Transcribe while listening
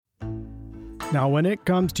Now, when it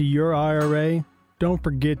comes to your IRA, don't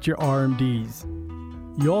forget your RMDs.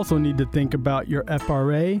 You also need to think about your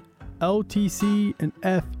FRA, LTC, and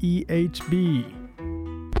FEHB.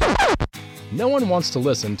 No one wants to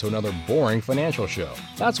listen to another boring financial show.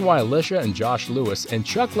 That's why Alicia and Josh Lewis and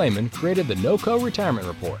Chuck Lehman created the NOCO Retirement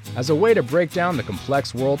Report as a way to break down the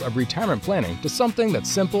complex world of retirement planning to something that's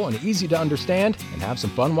simple and easy to understand and have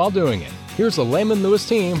some fun while doing it. Here's the Lehman Lewis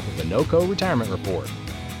team with the NOCO Retirement Report.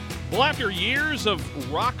 Well, after years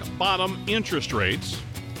of rock-bottom interest rates,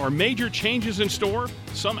 are major changes in store?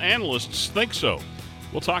 Some analysts think so.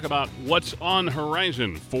 We'll talk about what's on the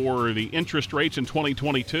horizon for the interest rates in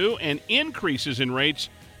 2022, and increases in rates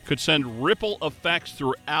could send ripple effects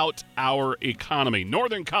throughout our economy.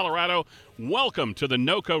 Northern Colorado, welcome to the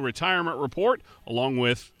NOCO Retirement Report, along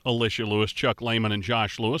with Alicia Lewis, Chuck Lehman, and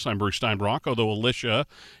Josh Lewis. I'm Bruce Steinbrock. Although Alicia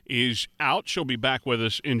is out, she'll be back with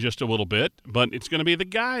us in just a little bit, but it's going to be the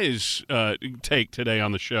guys' take today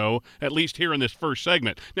on the show, at least here in this first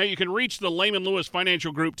segment. Now, you can reach the Lehman Lewis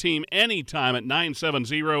Financial Group team anytime at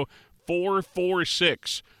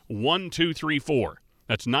 970-446-1234.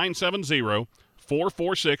 That's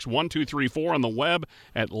 970-446-1234 on the web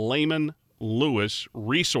at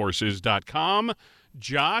LehmanLewisResources.com.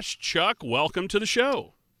 Josh, Chuck, welcome to the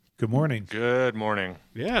show. Good morning. Good morning.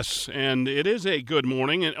 Yes, and it is a good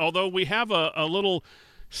morning. And although we have a little,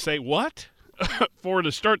 say what? For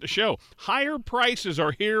to start the show. Higher prices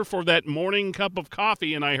are here for that morning cup of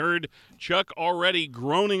coffee, and I heard Chuck already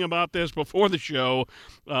groaning about this before the show.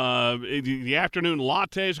 The afternoon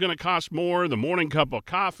latte is going to cost more, the morning cup of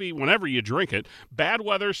coffee, whenever you drink it. Bad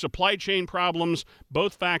weather, supply chain problems,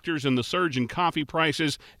 both factors in the surge in coffee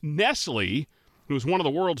prices. Nestle, who is one of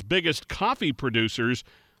the world's biggest coffee producers,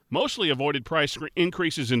 mostly avoided price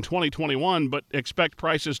increases in 2021, but expect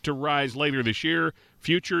prices to rise later this year.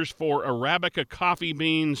 Futures for Arabica coffee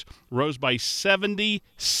beans rose by 76%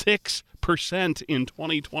 in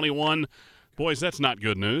 2021. Boys, that's not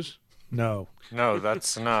good news. No,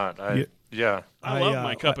 that's not. I love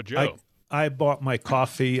my cup of joe. I bought my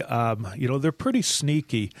coffee. They're pretty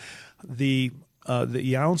sneaky. The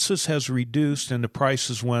ounces has reduced and the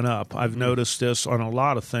prices went up. I've noticed this on a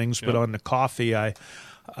lot of things, but on the coffee,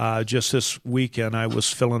 just this weekend, I was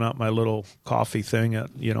filling up my little coffee thing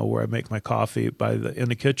at, where I make my coffee in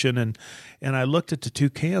the kitchen. And I looked at the two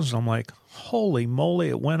cans and I'm like, holy moly,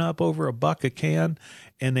 it went up over $1 a can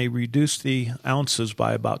and they reduced the ounces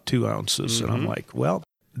by about 2 ounces. Mm-hmm. And I'm like, well,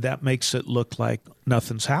 that makes it look like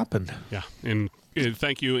nothing's happened. Yeah. And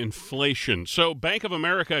thank you, inflation. So Bank of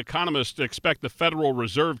America economists expect the Federal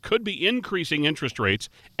Reserve could be increasing interest rates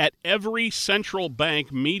at every central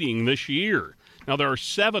bank meeting this year. Now, there are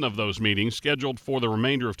 7 of those meetings scheduled for the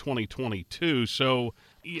remainder of 2022. So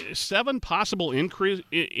 7 possible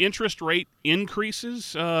interest rate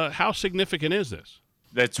increases. How significant is this?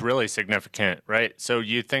 That's really significant, right? So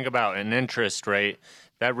you think about an interest rate,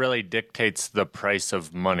 that really dictates the price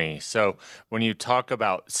of money. So when you talk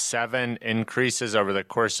about 7 increases over the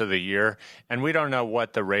course of the year, and we don't know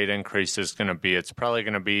what the rate increase is going to be, it's probably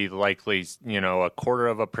going to be likely,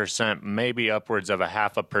 0.25%, maybe upwards of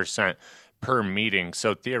 0.5% per meeting.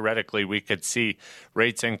 So theoretically, we could see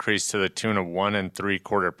rates increase to the tune of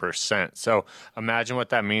 1.75%. So imagine what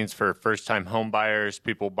that means for first-time home buyers,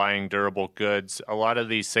 people buying durable goods. A lot of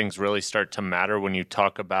these things really start to matter when you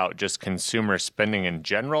talk about just consumer spending in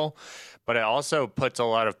general. But it also puts a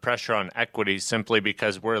lot of pressure on equities simply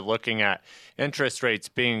because we're looking at interest rates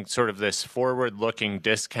being sort of this forward-looking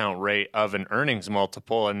discount rate of an earnings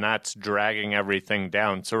multiple, and that's dragging everything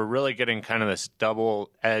down. So we're really getting kind of this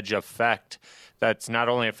double-edge effect that's not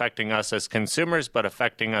only affecting us as consumers, but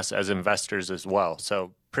affecting us as investors as well.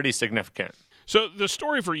 So pretty significant. So the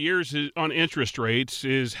story for years on interest rates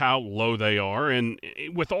is how low they are. And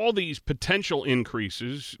with all these potential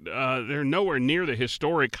increases, they're nowhere near the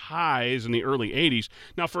historic highs in the early 80s.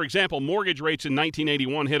 Now, for example, mortgage rates in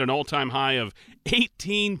 1981 hit an all-time high of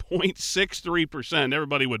 18.63%.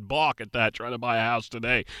 Everybody would balk at that trying to buy a house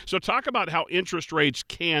today. So talk about how interest rates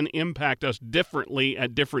can impact us differently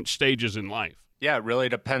at different stages in life. Yeah, it really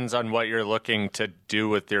depends on what you're looking to do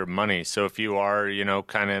with your money. So if you are,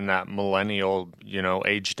 kind of in that millennial,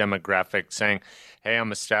 age demographic saying, hey,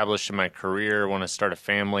 I'm established in my career, want to start a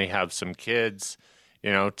family, have some kids,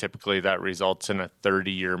 typically that results in a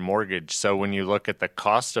 30-year mortgage. So when you look at the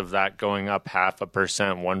cost of that going up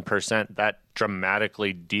 0.5%, 1%, that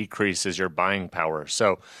dramatically decreases your buying power.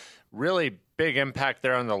 So really big impact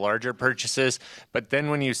there on the larger purchases. But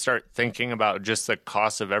then when you start thinking about just the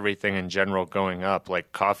cost of everything in general going up,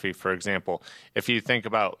 like coffee, for example, if you think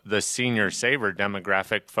about the senior saver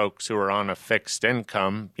demographic, folks who are on a fixed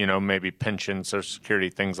income, maybe pension, Social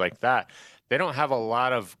Security, things like that, they don't have a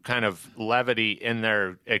lot of kind of levity in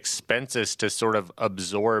their expenses to sort of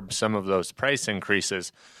absorb some of those price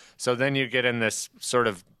increases. So then you get in this sort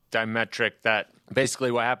of diametric that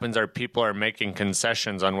basically what happens are people are making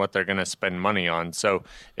concessions on what they're going to spend money on. So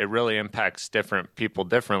it really impacts different people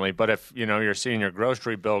differently. But if, you're seeing your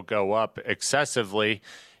grocery bill go up excessively,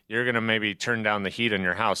 you're going to maybe turn down the heat in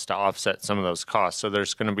your house to offset some of those costs. So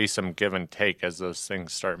there's going to be some give and take as those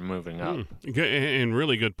things start moving up. And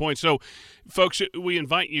really good point. So, folks, we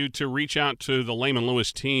invite you to reach out to the Lehman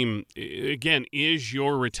Lewis team. Again, is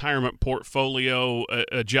your retirement portfolio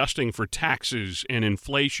adjusting for taxes and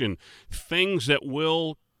inflation, things that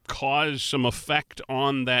will cause some effect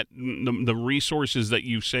on the resources that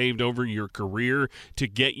you saved over your career to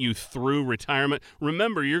get you through retirement?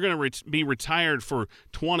 Remember, you're going to be retired for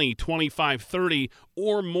 20, 25, 30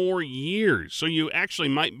 or more years. So you actually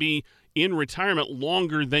might be in retirement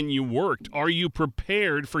longer than you worked. Are you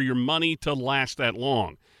prepared for your money to last that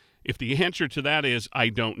long? If the answer to that is I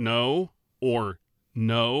don't know or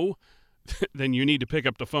no, then you need to pick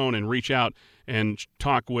up the phone and reach out and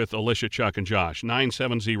talk with Alicia, Chuck, and Josh.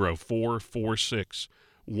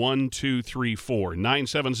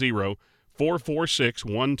 970-446-1234.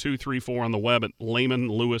 970-446-1234 on the web at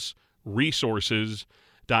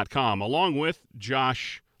LehmanLewisResources.com. Along with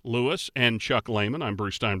Josh Lewis and Chuck Lehman, I'm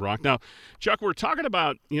Bruce Steinbrock. Now, Chuck, we're talking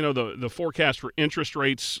about, the forecast for interest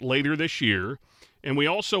rates later this year, and we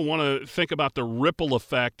also want to think about the ripple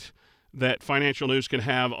effect that financial news can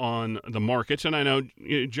have on the markets. And I know,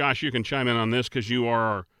 Josh, you can chime in on this because you are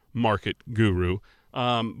our market guru.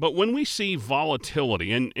 But when we see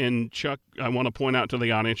volatility, and Chuck, I want to point out to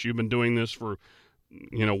the audience, you've been doing this for,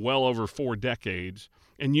 well over 4 decades,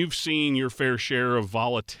 and you've seen your fair share of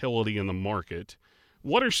volatility in the market.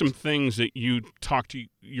 What are some things that you talk to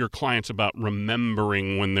your clients about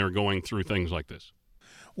remembering when they're going through things like this?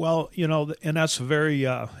 Well, and that's a very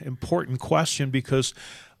important question, because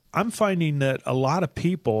I'm finding that a lot of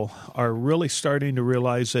people are really starting to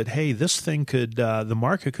realize that, hey, this thing the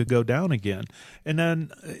market could go down again. And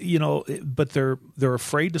then, but they're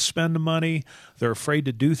afraid to spend the money. They're afraid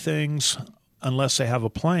to do things unless they have a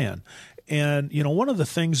plan. And, one of the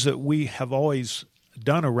things that we have always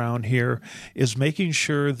done around here is making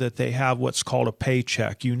sure that they have what's called a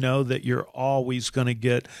paycheck. That you're always going to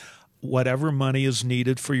get whatever money is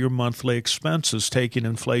needed for your monthly expenses, taking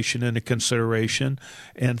inflation into consideration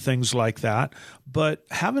and things like that, but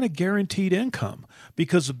having a guaranteed income.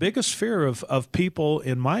 Because the biggest fear of people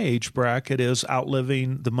in my age bracket is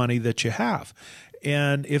outliving the money that you have.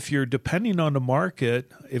 And if you're depending on the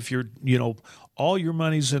market, if you're, all your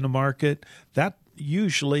money's in the market, that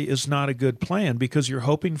usually is not a good plan, because you're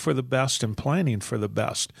hoping for the best and planning for the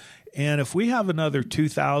best. And if we have another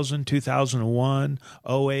 2000, 2001,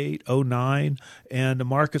 08, 09, and the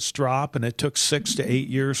markets drop and it took 6 to 8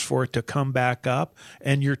 years for it to come back up,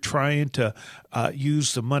 and you're trying to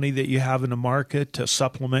use the money that you have in the market to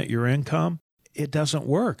supplement your income, it doesn't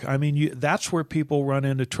work. I mean, that's where people run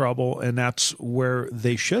into trouble, and that's where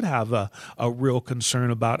they should have a real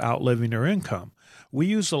concern about outliving their income. We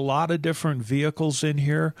use a lot of different vehicles in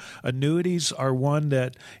here. Annuities are one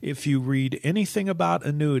that, if you read anything about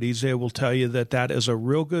annuities, they will tell you that is a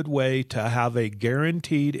real good way to have a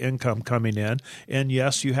guaranteed income coming in. And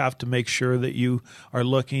yes, you have to make sure that you are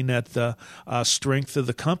looking at the strength of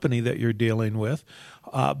the company that you're dealing with.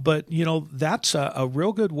 But, that's a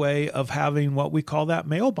real good way of having what we call that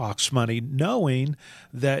mailbox money, knowing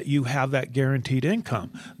that you have that guaranteed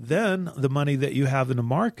income. Then the money that you have in the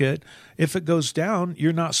market, if it goes down,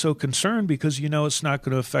 you're not so concerned, because it's not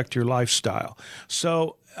going to affect your lifestyle.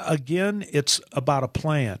 So again, it's about a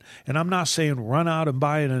plan. And I'm not saying run out and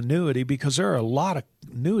buy an annuity, because there are a lot of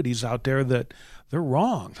annuities out there that they're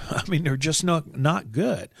wrong. I mean, they're just not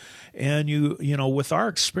good. And with our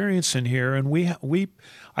experience in here, and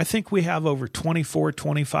I think we have over 24,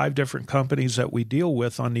 25 different companies that we deal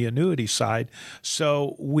with on the annuity side.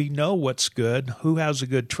 So we know what's good, who has a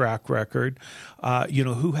good track record,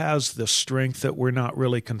 who has the strength that we're not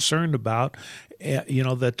really concerned about,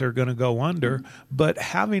 that they're going to go under. But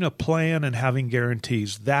having a plan and having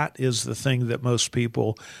guarantees, that is the thing that most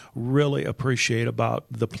people really appreciate about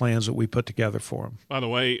the plans that we put together for them. By the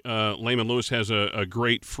way, Lehman Lewis has a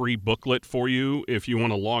great free booklet for you if you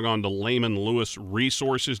want to log on to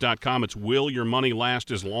LehmanLewisResources.com. It's Will Your Money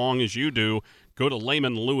Last as Long as You Do? Go to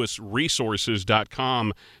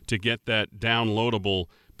LehmanLewisResources.com to get that downloadable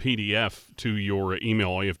PDF to your email.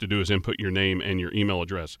 All you have to do is input your name and your email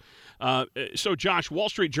address. So, Josh, Wall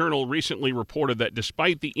Street Journal recently reported that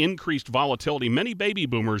despite the increased volatility, many baby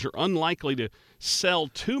boomers are unlikely to sell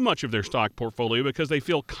too much of their stock portfolio because they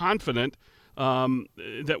feel confident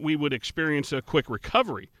that we would experience a quick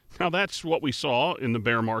recovery. Now, that's what we saw in the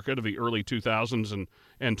bear market of the early 2000s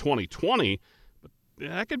and 2020. But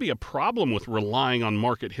that could be a problem with relying on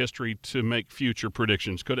market history to make future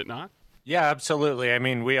predictions, could it not? Yeah, absolutely. I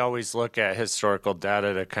mean, we always look at historical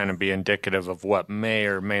data to kind of be indicative of what may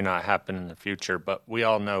or may not happen in the future. But we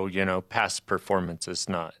all know, past performance is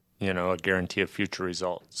not, a guarantee of future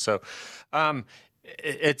results. So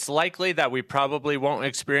it's likely that we probably won't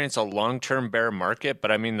experience a long-term bear market.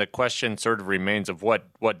 But I mean, the question sort of remains of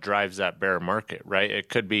what drives that bear market, right? It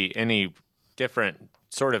could be any different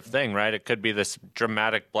sort of thing, right? It could be this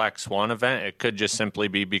dramatic black swan event. It could just simply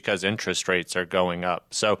be because interest rates are going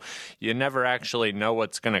up. So you never actually know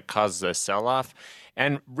what's going to cause the sell-off.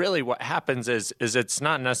 And really what happens is it's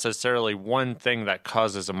not necessarily one thing that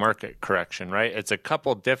causes a market correction, right? It's a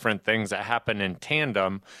couple different things that happen in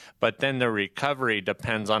tandem, but then the recovery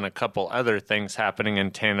depends on a couple other things happening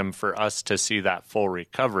in tandem for us to see that full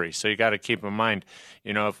recovery. So you got to keep in mind,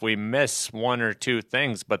 if we miss one or two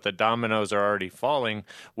things, but the dominoes are already falling,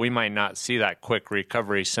 we might not see that quick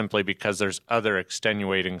recovery simply because there's other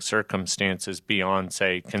extenuating circumstances beyond,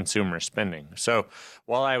 say, consumer spending. So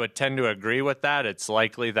while I would tend to agree with that, it's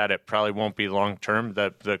likely that it probably won't be long-term.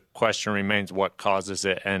 The question remains what causes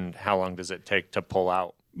it and how long does it take to pull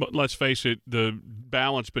out. But let's face it, the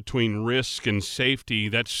balance between risk and safety,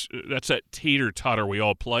 that's that teeter-totter we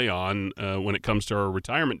all play on when it comes to our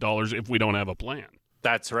retirement dollars if we don't have a plan.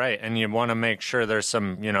 That's right. And you want to make sure there's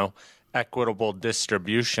some, equitable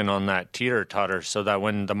distribution on that teeter-totter so that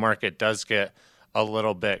when the market does get a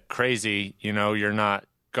little bit crazy, you're not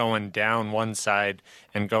going down one side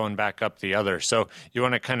and going back up the other. So you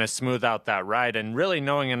want to kind of smooth out that ride, and really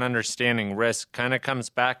knowing and understanding risk kind of comes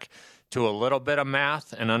back to a little bit of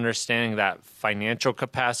math and understanding that financial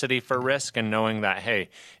capacity for risk and knowing that, hey,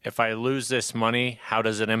 if I lose this money, how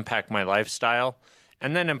does it impact my lifestyle?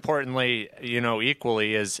 And then importantly,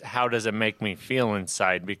 equally is how does it make me feel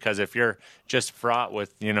inside? Because if you're just fraught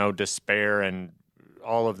with, despair and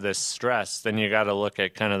all of this stress, then you got to look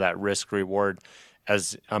at kind of that risk reward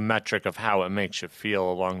as a metric of how it makes you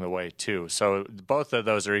feel along the way, too. So both of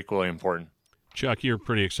those are equally important. Chuck, you're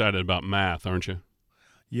pretty excited about math, aren't you?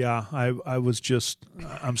 Yeah,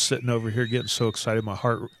 I'm sitting over here getting so excited. My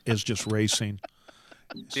heart is just racing.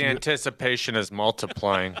 The anticipation is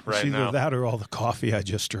multiplying right now. Either that or all the coffee I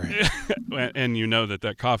just drank. And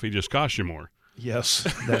that coffee just cost you more. Yes,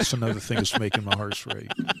 that's another thing that's making my heart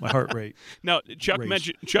rate. Now,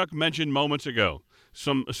 Chuck mentioned moments ago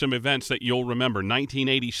some events that you'll remember.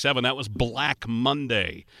 1987, that was Black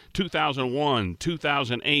Monday. 2001,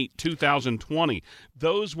 2008, 2020.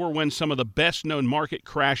 Those were when some of the best-known market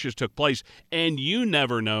crashes took place, and you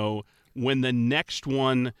never know when the next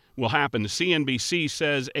one will happen. CNBC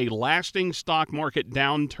says a lasting stock market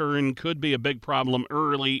downturn could be a big problem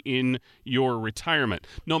early in your retirement.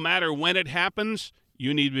 No matter when it happens,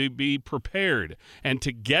 you need to be prepared. And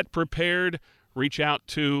to get prepared, reach out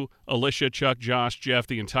to Alicia, Chuck, Josh, Jeff,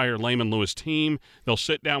 the entire Lehman Lewis team. They'll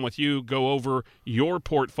sit down with you, go over your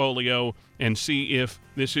portfolio, and see if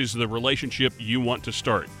this is the relationship you want to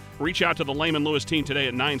start. Reach out to the Lehman Lewis team today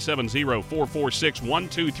at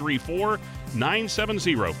 970-446-1234,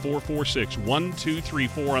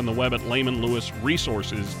 970-446-1234 on the web at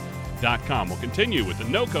LehmanLewisResources.com. We'll continue with the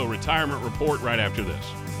NOCO Retirement Report right after this.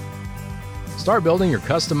 Start building your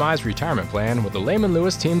customized retirement plan with the Lehman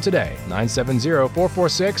Lewis team today.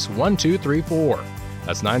 970-446-1234.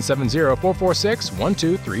 That's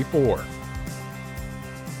 970-446-1234.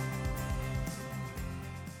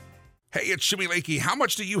 Hey, it's Jimmy Lakey. How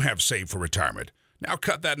much do you have saved for retirement? Now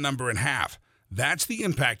cut that number in half. That's the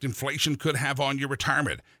impact inflation could have on your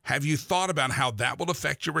retirement. Have you thought about how that will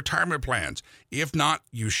affect your retirement plans? If not,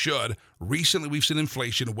 you should. Recently, we've seen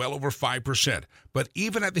inflation well over 5%. But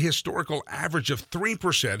even at the historical average of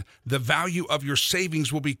 3%, the value of your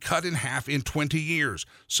savings will be cut in half in 20 years.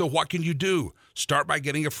 So what can you do? Start by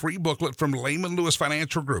getting a free booklet from Lehman Lewis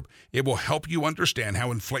Financial Group. It will help you understand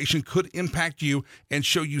how inflation could impact you and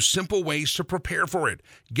show you simple ways to prepare for it.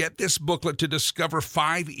 Get this booklet to discover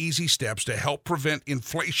 5 easy steps to help prevent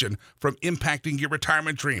inflation from impacting your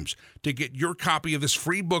retirement dreams. To get your copy of this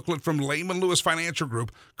free booklet from Lehman Lewis Financial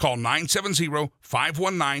Group, call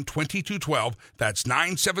 970-519-2212. That's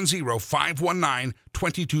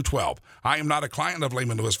 970-519-2212. I am not a client of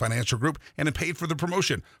Lehman Lewis Financial Group and am paid for the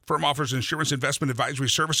promotion. Firm offers insurance investment advisory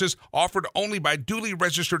services offered only by duly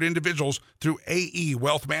registered individuals through AE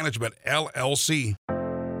Wealth Management, LLC.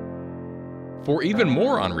 For even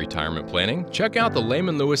more on retirement planning, check out the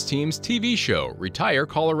Lehman Lewis team's TV show, Retire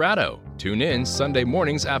Colorado. Tune in Sunday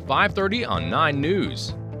mornings at 5:30 on 9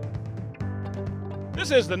 News. This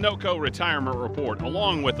is the NOCO Retirement Report,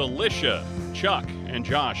 along with Alicia, Chuck, and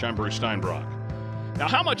Josh. I'm Bruce Steinbrock. Now,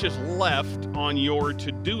 how much is left on your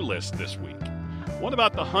to-do list this week? What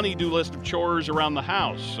about the honey-do list of chores around the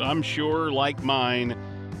house? I'm sure, like mine,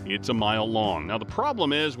 it's a mile long. Now, the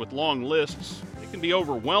problem is with long lists, it can be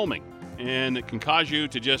overwhelming, and it can cause you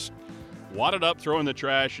to just wad it up, throw in the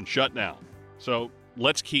trash, and shut down. So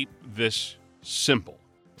let's keep this simple.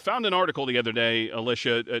 Found an article the other day,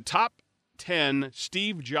 Alicia, top 10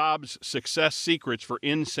 Steve Jobs success secrets for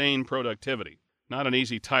insane productivity. Not an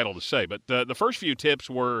easy title to say, but the first few tips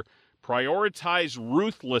were prioritize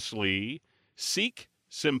ruthlessly, seek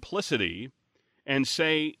simplicity, and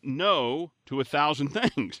say no to 1,000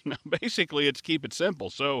 things. Now, basically, it's keep it simple.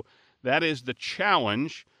 So that is the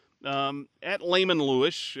challenge. At Lehman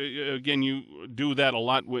Lewis, again, you do that a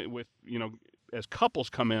lot with as couples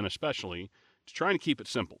come in especially, to trying to keep it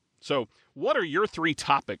simple. So what are your 3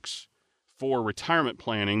 topics for retirement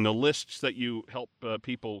planning, the lists that you help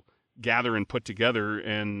people gather and put together?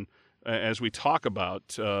 And as we talk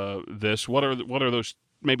about this, what are those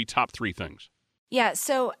maybe top 3 things? Yeah,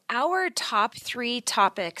 so our top 3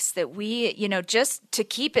 topics that we, just to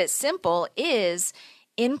keep it simple is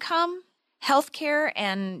income, healthcare,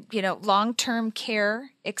 and, long-term care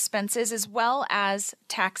expenses, as well as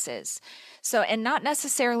taxes. So, and not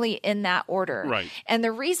necessarily in that order. Right. And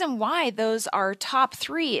the reason why those are top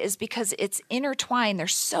 3 is because it's intertwined. They're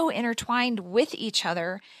so intertwined with each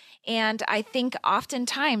other. And I think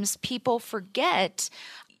oftentimes people forget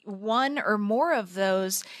one or more of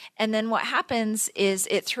those. And then what happens is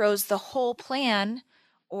it throws the whole plan,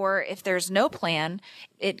 or if there's no plan,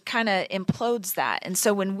 it kind of implodes that. And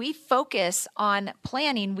so when we focus on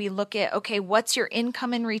planning, we look at, okay, what's your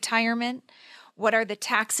income in retirement? What are the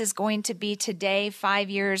taxes going to be today, 5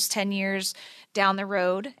 years, 10 years down the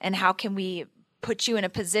road? And how can we put you in a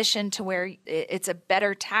position to where it's a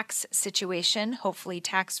better tax situation, hopefully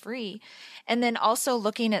tax-free? And then also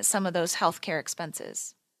looking at some of those healthcare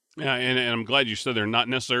expenses. Yeah, and I'm glad you said they're not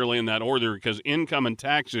necessarily in that order, because income and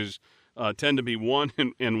taxes tend to be 1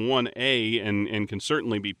 and 1A and can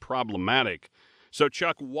certainly be problematic. So,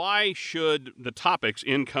 Chuck, why should the topics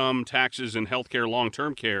income, taxes, and healthcare,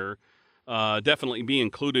 long-term care definitely be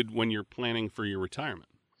included when you're planning for your retirement?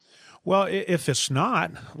 Well, if it's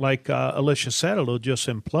not, like Alicia said, it'll just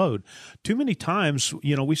implode. Too many times,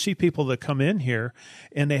 we see people that come in here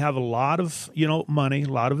and they have a lot of, money, a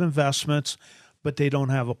lot of investments, but they don't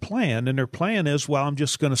have a plan. And their plan is, well, I'm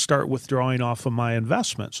just going to start withdrawing off of my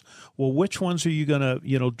investments. Well, which ones are you going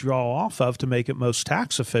to, draw off of to make it most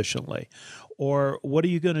tax efficiently? Or what are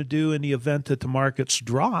you going to do in the event that the markets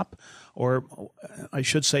drop? Or I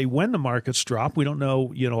should say, when the markets drop, we don't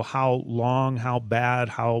know, how long, how bad,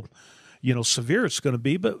 how, severe it's going to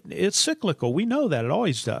be, but it's cyclical. We know that. It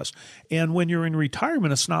always does. And when you're in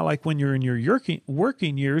retirement, it's not like when you're in your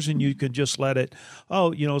working years and you can just let it,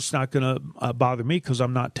 it's not going to bother me because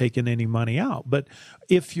I'm not taking any money out. But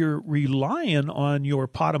if you're relying on your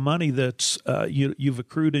pot of money that's you've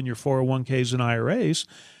accrued in your 401ks and IRAs,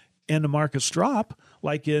 and the markets drop,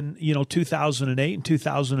 like in 2008 and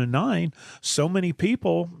 2009, so many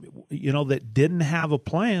people that didn't have a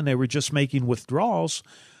plan, they were just making withdrawals.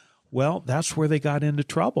 Well, that's where they got into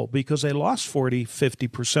trouble, because they lost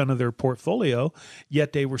 40-50% of their portfolio,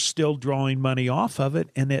 yet they were still drawing money off of it,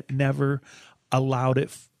 and it never allowed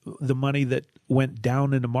the money that went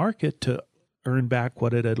down in the market to earn back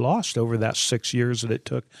what it had lost over that 6 years that it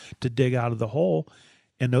took to dig out of the hole.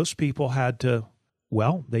 And those people had to,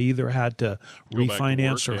 they either had to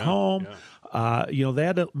refinance their home. Yeah. They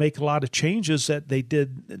had to make a lot of changes that they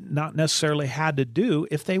did not necessarily had to do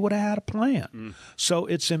if they would have had a plan. So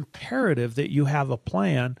it's imperative that you have a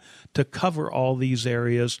plan to cover all these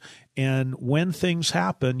areas. And when things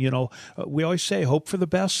happen, we always say hope for the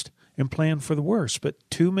best and plan for the worst. But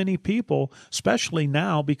too many people, especially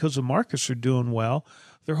now because the markets are doing well,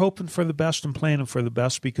 they're hoping for the best and planning for the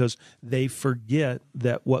best because they forget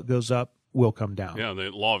that what goes up will come down. Yeah, the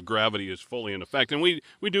law of gravity is fully in effect. And we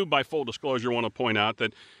do, by full disclosure, want to point out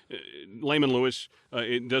that Lehman Lewis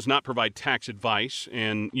it does not provide tax advice,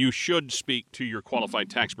 and you should speak to your qualified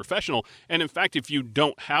tax professional. And in fact, if you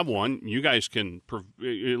don't have one, you guys can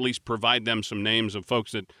at least provide them some names of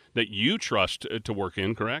folks that you trust to work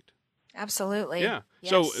in, correct? Absolutely. Yeah. Yes.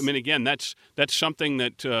 So, I mean, again, that's something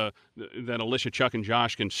that that Alicia, Chuck, and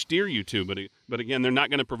Josh can steer you to. But again, they're not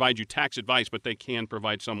going to provide you tax advice, but they can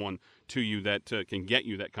provide someone to you that can get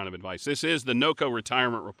you that kind of advice. This is the NOCO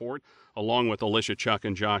Retirement Report, along with Alicia, Chuck,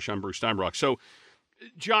 and Josh. I'm Bruce Steinbrock. So,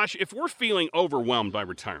 Josh, if we're feeling overwhelmed by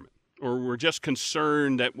retirement, or we're just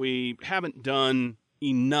concerned that we haven't done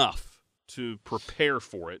enough to prepare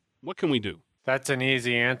for it, what can we do? That's an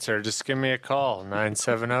easy answer. Just give me a call,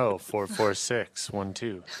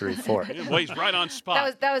 970-446-1234. Well, he's right on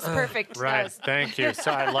spot. That was perfect. Right. Thank you.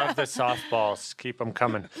 So I love the softballs. Keep them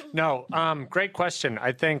coming. No, great question.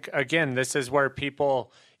 I think, again, this is where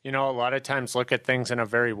people, a lot of times look at things in a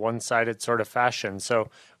very one-sided sort of fashion.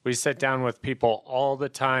 So we sit down with people all the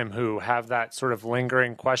time who have that sort of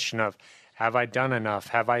lingering question of, have I done enough?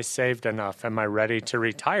 Have I saved enough? Am I ready to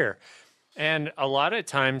retire? And a lot of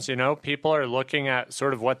times, people are looking at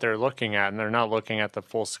sort of what they're looking at, and they're not looking at the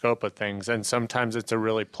full scope of things. And sometimes it's a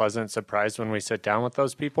really pleasant surprise when we sit down with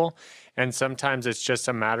those people. And sometimes it's just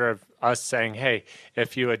a matter of us saying, hey,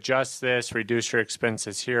 if you adjust this, reduce your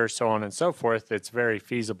expenses here, so on and so forth, it's very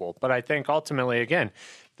feasible. But I think ultimately, again,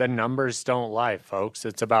 the numbers don't lie, folks.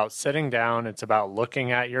 It's about sitting down. It's about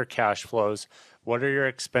looking at your cash flows. What are your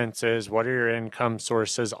expenses? What are your income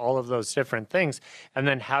sources? All of those different things. And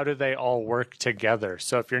then how do they all work together?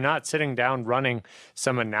 So if you're not sitting down running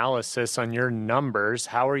some analysis on your numbers,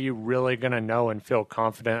 how are you really going to know and feel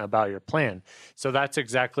confident about your plan? So that's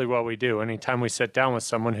exactly what we do. Anytime we sit down with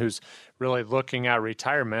someone who's really looking at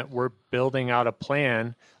retirement, we're building out a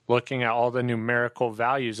plan, looking at all the numerical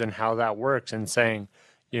values and how that works and saying,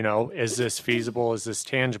 is this feasible? Is this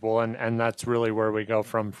tangible? And that's really where we go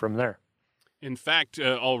from there. In fact,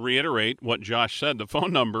 I'll reiterate what Josh said. The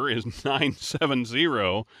phone number is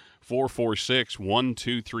 970-446-1234,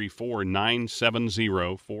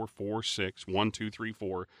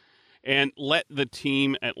 970-446-1234. And let the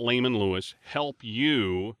team at Lehman Lewis help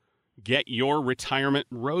you get your retirement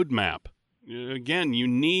roadmap. Again, you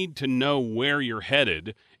need to know where you're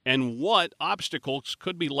headed and what obstacles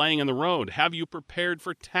could be laying in the road. Have you prepared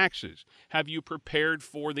for taxes? Have you prepared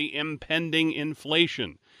for the impending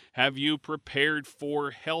inflation? Have you prepared for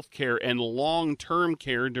health care and long-term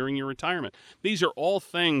care during your retirement? These are all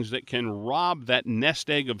things that can rob that nest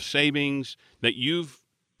egg of savings that you've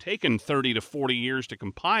taken 30 to 40 years to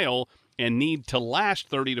compile and need to last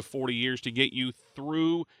 30 to 40 years to get you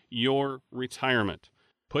through your retirement.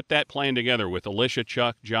 Put that plan together with Alicia,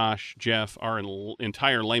 Chuck, Josh, Jeff, our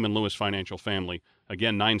entire Lehman Lewis financial family.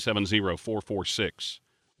 Again,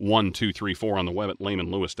 970-446-1234 on the web at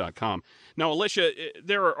lehmanlewis.com. Now, Alicia,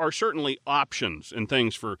 there are certainly options and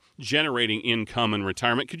things for generating income in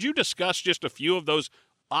retirement. Could you discuss just a few of those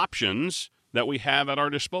options that we have at our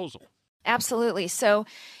disposal? Absolutely. So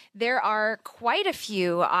there are quite a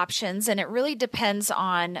few options, and it really depends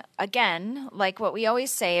on, again, like what we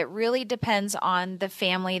always say, it really depends on the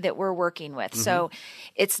family that we're working with. Mm-hmm. So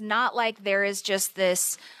it's not like there is just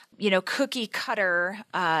this, cookie cutter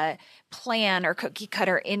plan or cookie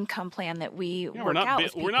cutter income plan that we work out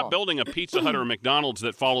with people. We're not building a Pizza Hut or a McDonald's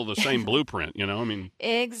that follow the same blueprint,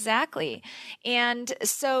 Exactly. And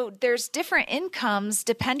so there's different incomes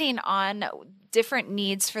depending on different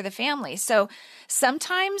needs for the family. So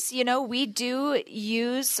sometimes, we do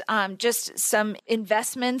use just some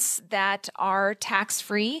investments that are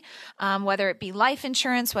tax-free, whether it be life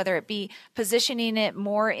insurance, whether it be positioning it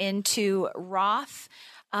more into Roth.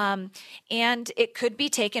 And it could be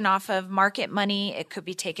taken off of market money. It could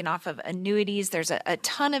be taken off of annuities. There's a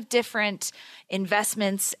ton of different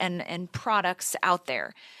investments and products out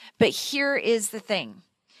there. But here is the thing.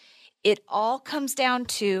 It all comes down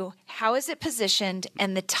to how is it positioned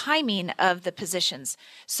and the timing of the positions.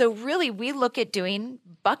 So really, we look at doing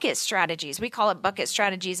bucket strategies. We call it bucket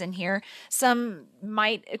strategies in here. Some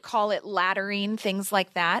might call it laddering, things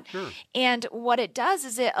like that. Sure. And what it does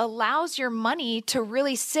is it allows your money to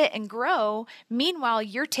really sit and grow. Meanwhile,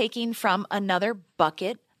 you're taking from another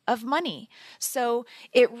bucket of money. So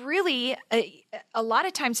it really, a lot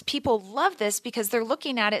of times people love this because they're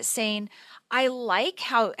looking at it saying, I like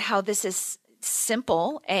how this is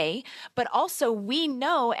simple, but also we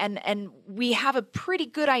know and we have a pretty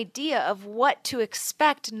good idea of what to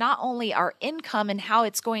expect, not only our income and how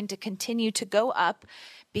it's going to continue to go up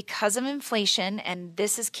because of inflation, and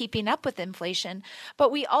this is keeping up with inflation,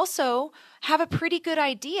 but we also have a pretty good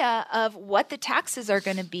idea of what the taxes are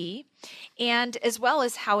going to be and as well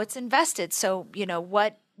as how it's invested. So,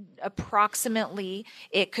 what approximately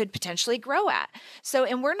it could potentially grow at. So,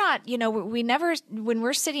 and we're not, we never, when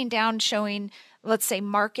we're sitting down showing, let's say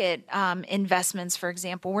market investments, for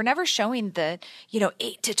example, we're never showing the,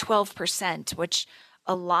 8 to 12%, which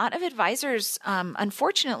a lot of advisors,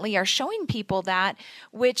 unfortunately, are showing people that,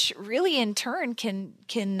 which really in turn can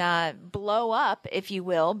blow up, if you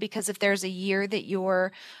will, because if there's a year that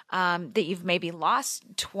you've maybe lost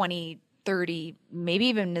 20, 30, maybe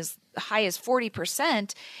even as high as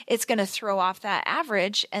 40%, it's going to throw off that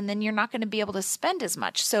average, and then you're not going to be able to spend as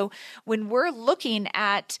much. So when we're looking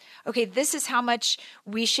at, okay, this is how much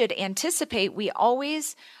we should anticipate, we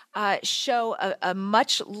always show a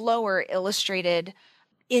much lower illustrated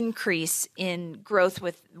increase in growth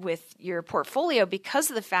with your portfolio because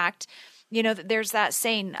of the fact, that there's that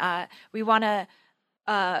saying, we want to,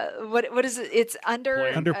 what is it? It's under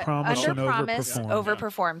promise and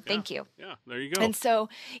overperform. Thank you. Yeah, there you go. And so,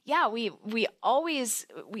 we always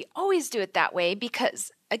do it that way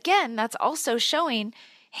because, again, that's also showing,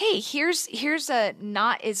 hey, here's a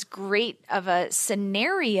not as great of a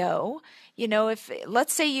scenario. If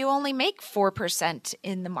let's say you only make 4%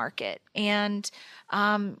 in the market, and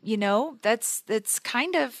that's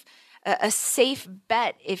kind of a safe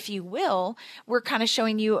bet, if you will. We're kind of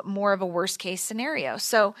showing you more of a worst case scenario.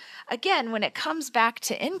 So again, when it comes back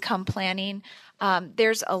to income planning,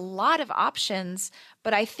 there's a lot of options,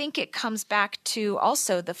 but I think it comes back to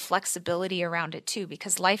also the flexibility around it too,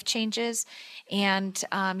 because life changes and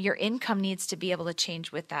your income needs to be able to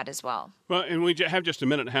change with that as well. Well, and we have just a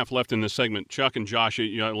minute and a half left in this segment. Chuck and Josh,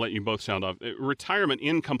 I'll let you both sound off. Retirement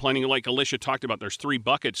income planning, like Alicia talked about, there's 3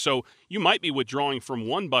 buckets. So you might be withdrawing from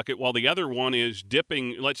one bucket while the other one is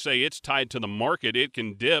dipping. Let's say it's tied to the market. It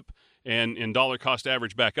can dip and dollar cost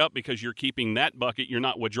average back up because you're keeping that bucket, you're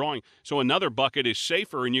not withdrawing. So another bucket is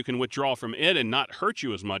safer and you can withdraw from it and not hurt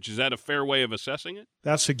you as much. Is that a fair way of assessing it?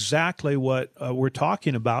 That's exactly what we're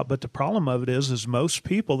talking about. But the problem of it is most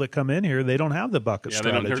people that come in here, they don't have the bucket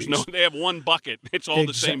strategies. They have one bucket. It's all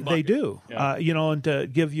the same bucket. They do. Yeah. And to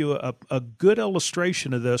give you a good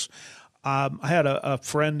illustration of this, I had a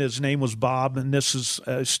friend, his name was Bob, and this is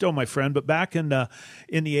still my friend, but back in the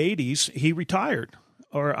 80s, he retired.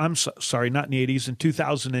 Or I'm sorry, not in the 80s. In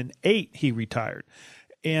 2008, he retired.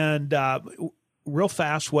 And real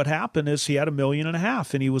fast, what happened is he had $1.5 million,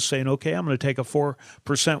 and he was saying, okay, I'm going to take a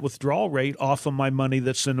 4% withdrawal rate off of my money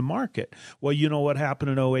that's in the market. Well, you know what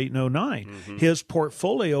happened in 08 and 09? Mm-hmm. His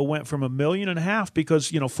portfolio went from $1.5 million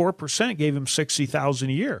because, 4% gave him $60,000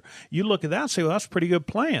 a year. You look at that and say, well, that's a pretty good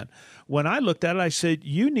plan. When I looked at it, I said,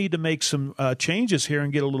 you need to make some changes here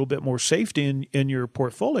and get a little bit more safety in your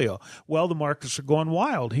portfolio. Well, the markets are going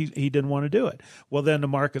wild. He didn't want to do it. Well, then the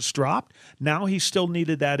markets dropped. Now he still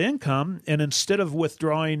needed that income. And instead of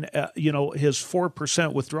withdrawing, his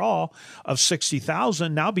 4% withdrawal of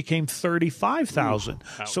 $60,000 now became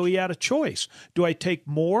 $35,000. So he had a choice. Do I take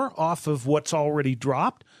more off of what's already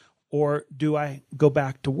dropped, or do I go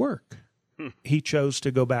back to work? He chose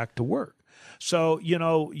to go back to work. So,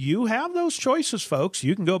 you have those choices, folks.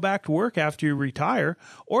 You can go back to work after you retire,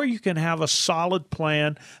 or you can have a solid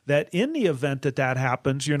plan that in the event that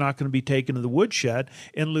happens, you're not going to be taken to the woodshed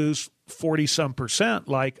and lose 40-some%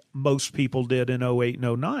 like most people did in 08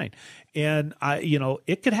 and 09. And,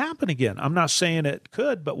 it could happen again. I'm not saying it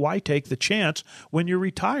could, but why take the chance when you're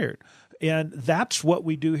retired? And that's what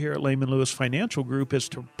we do here at Lehman Lewis Financial Group, is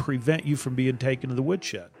to prevent you from being taken to the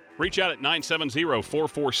woodshed. Reach out at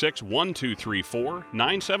 970-446-1234,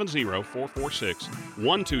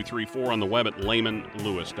 970-446-1234 on the web at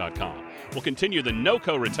lehmanlewis.com. We'll continue the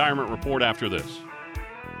NOCO Retirement Report after this.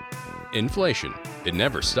 Inflation. It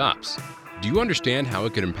never stops. Do you understand how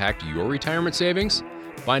it could impact your retirement savings?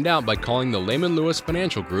 Find out by calling the Lehman Lewis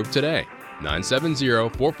Financial Group today,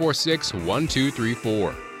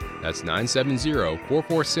 970-446-1234. That's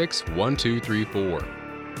 970-446-1234.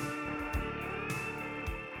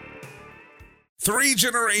 3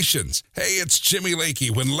 generations. Hey, it's Jimmy Lakey.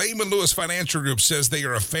 When Lehman Lewis Financial Group says they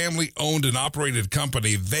are a family-owned and operated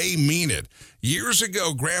company, they mean it. Years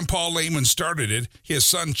ago, Grandpa Lehman started it. His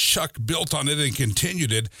son Chuck built on it and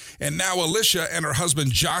continued it. And now Alicia and her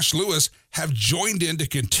husband Josh Lewis have joined in to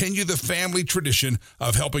continue the family tradition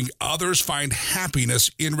of helping others find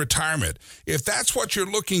happiness in retirement. If that's what you're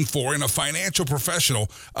looking for in a financial professional,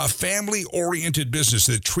 a family-oriented business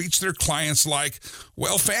that treats their clients like,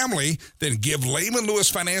 well, family, then give Lehman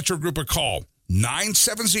Lewis Financial Group a call.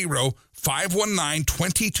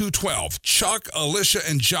 970-519-2212. Chuck, Alicia,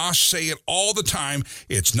 and Josh say it all the time.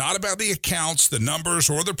 It's not about the accounts, the numbers,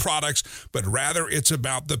 or the products, but rather it's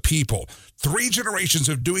about the people. 3 generations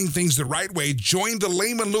of doing things the right way. Join the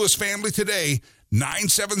Lehman Lewis family today.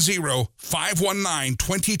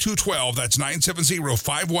 970-519-2212. That's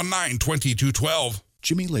 970-519-2212.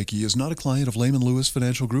 Jimmy Lakey is not a client of Lehman Lewis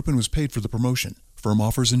Financial Group and was paid for the promotion. Firm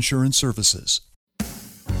offers insurance services.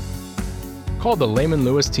 Call the Lehman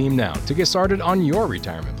Lewis team now to get started on your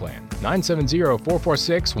retirement plan.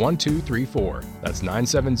 970-446-1234. That's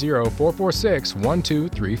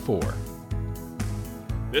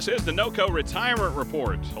 970-446-1234. This is the NOCO Retirement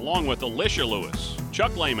Report, along with Alicia Lewis,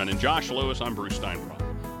 Chuck Lehman, and Josh Lewis. I'm Bruce Steinbrock.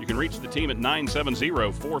 You can reach the team at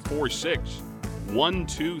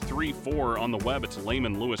 970-446-1234 on the web. It's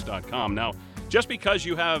lehmanlewis.com. Now, just because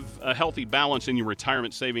you have a healthy balance in your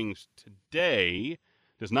retirement savings today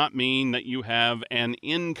does not mean that you have an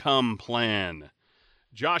income plan.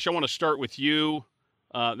 Josh, I want to start with you.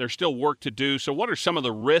 There's still work to do. So what are some of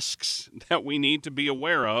the risks that we need to be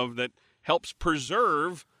aware of that helps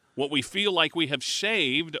preserve what we feel like we have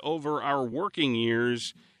saved over our working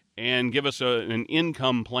years and give us an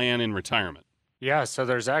income plan in retirement? Yeah, so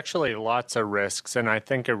there's actually lots of risks, and I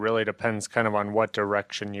think it really depends kind of on what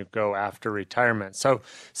direction you go after retirement. So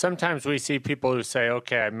sometimes we see people who say,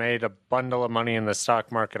 okay, I made a bundle of money in the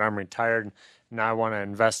stock market, I'm retired, and I want to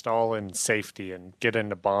invest all in safety and get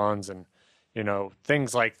into bonds and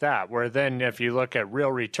things like that, where then if you look at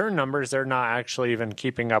real return numbers, they're not actually even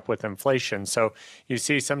keeping up with inflation. So you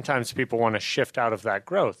see sometimes people want to shift out of that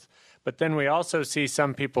growth. But then we also see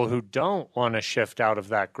some people who don't want to shift out of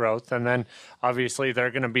that growth. And then obviously they're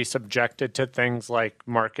going to be subjected to things like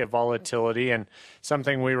market volatility and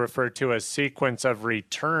something we refer to as sequence of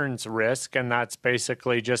returns risk. And that's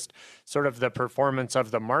basically just sort of the performance of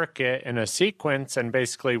the market in a sequence. And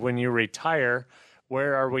basically when you retire,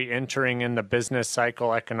 where are we entering in the business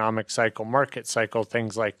cycle, economic cycle, market cycle,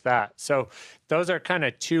 things like that. So those are kind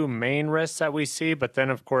of two main risks that we see. But then,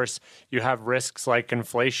 of course, you have risks like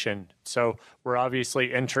inflation. So we're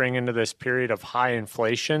obviously entering into this period of high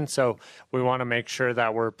inflation. So we want to make sure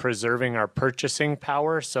that we're preserving our purchasing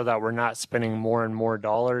power so that we're not spending more and more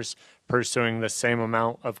dollars pursuing the same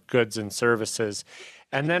amount of goods and services.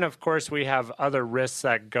 And then, of course, we have other risks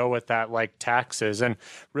that go with that, like taxes, and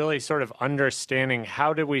really sort of understanding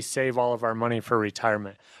how do we save all of our money for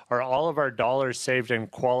retirement? Are all of our dollars saved in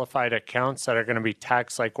qualified accounts that are going to be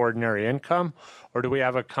taxed like ordinary income? Or do we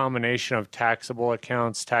have a combination of taxable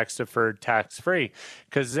accounts, tax-deferred, tax-free?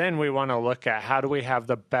 Because then we want to look at how do we have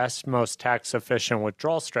the best, most tax-efficient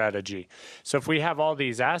withdrawal strategy. So if we have all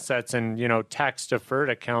these assets and, tax-deferred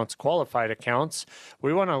accounts, qualified accounts,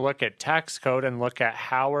 we want to look at tax code and look at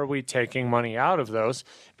how are we taking money out of those,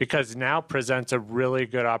 because now presents a really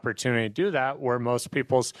good opportunity to do that, where most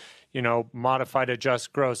people's, modified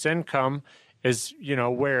adjust gross income is,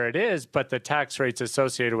 where it is, but the tax rates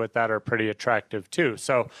associated with that are pretty attractive too.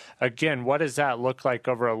 So again, what does that look like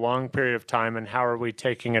over a long period of time, and how are we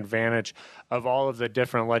taking advantage of all of the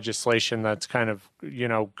different legislation that's kind of,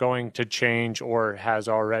 going to change or has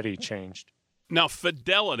already changed? Now,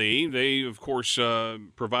 Fidelity, they, of course,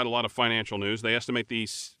 provide a lot of financial news. They estimate the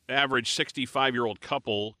average 65-year-old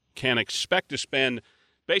couple can expect to spend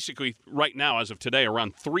basically right now, as of today,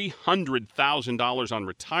 around $300,000 on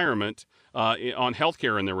retirement, on health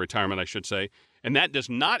care in their retirement, I should say. And that does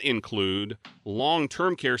not include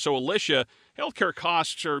long-term care. So, Alicia, healthcare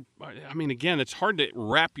costs are, again, it's hard to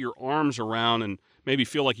wrap your arms around and maybe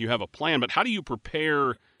feel like you have a plan. But how do you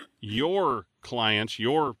prepare your clients,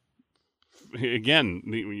 their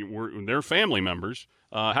family members,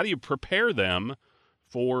 how do you prepare them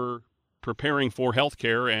for preparing for health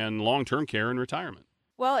care and long-term care in retirement?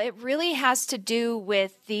 Well, it really has to do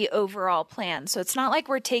with the overall plan. So it's not like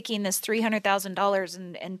we're taking this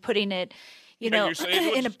 $300,000 and putting it, in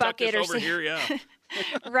a bucket or something. Here, yeah.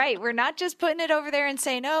 Right. We're not just putting it over there and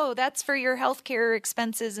saying, oh, that's for your healthcare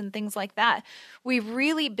expenses and things like that. We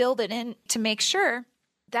really build it in to make sure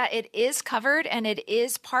that it is covered and it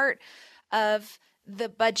is part of the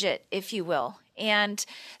budget, if you will. And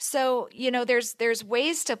so, there's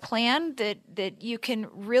ways to plan that you can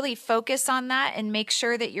really focus on that and make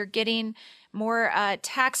sure that you're getting more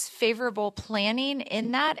tax favorable planning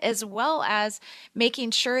in that, as well as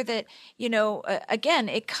making sure that, again,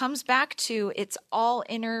 it comes back to it's all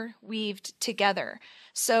interweaved together.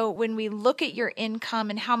 So when we look at your income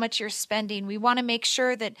and how much you're spending, we want to make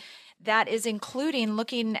sure that is including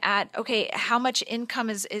looking at, okay, how much income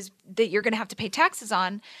is that you're going to have to pay taxes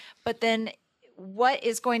on, but then what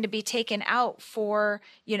is going to be taken out for,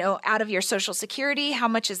 out of your Social Security? How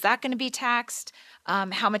much is that going to be taxed?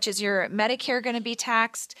 How much is your Medicare going to be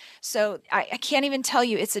taxed? So I can't even tell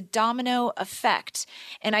you, it's a domino effect.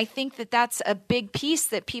 And I think that that's a big piece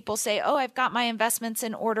that people say, oh, I've got my investments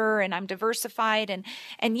in order and I'm diversified.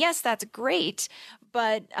 And yes, that's great.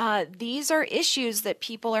 But these are issues that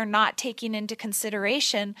people are not taking into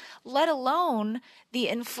consideration, let alone the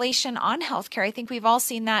inflation on healthcare. I think we've all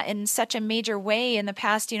seen that in such a major way in the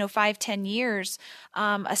past, 5-10 years.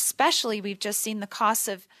 Especially, we've just seen the costs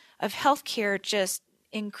of healthcare just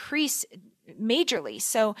increase majorly.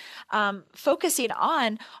 So focusing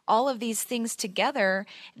on all of these things together,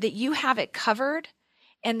 that you have it covered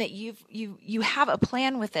and that you have a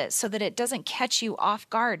plan with it so that it doesn't catch you off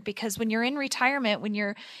guard. Because when you're in retirement, when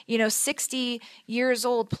you're 60 years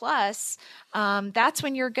old plus, that's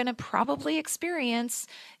when you're going to probably experience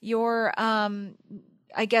your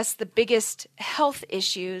I guess the biggest health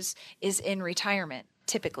issues is in retirement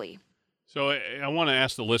typically. So I want to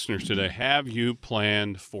ask the listeners today, have you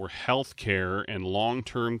planned for health care and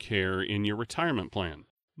long-term care in your retirement plan?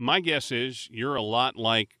 My guess is you're a lot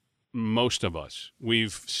like most of us.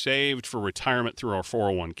 We've saved for retirement through our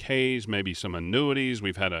 401ks, maybe some annuities.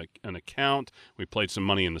 We've had an account. We played some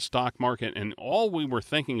money in the stock market. And all we were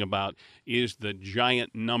thinking about is the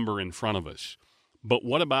giant number in front of us. But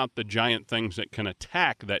what about the giant things that can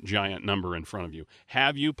attack that giant number in front of you?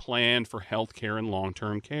 Have you planned for health care and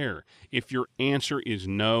long-term care? If your answer is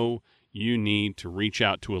no, you need to reach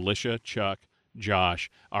out to Alicia, Chuck,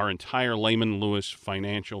 Josh, our entire Lehman Lewis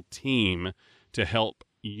financial team to help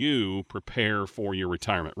you prepare for your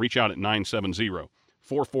retirement. Reach out at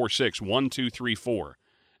 970-446-1234.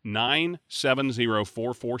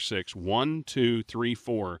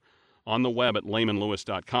 970-446-1234 on the web at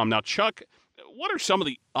lehmanlewis.com. Now, Chuck, what are some of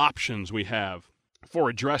the options we have for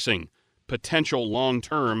addressing potential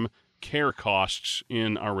long-term care costs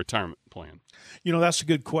in our retirement plan? You know, that's a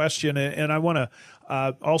good question, and I want to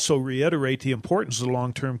also reiterate the importance of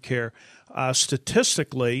long-term care.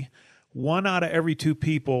 Statistically, 1 out of every 2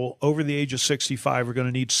 people over the age of 65 are going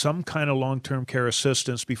to need some kind of long-term care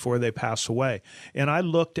assistance before they pass away. And I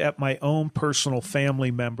looked at my own personal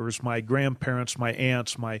family members, my grandparents, my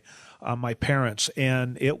aunts, my parents,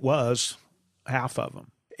 and it was half of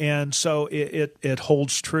them. And so it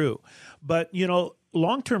holds true. But, you know,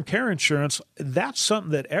 long-term care insurance, that's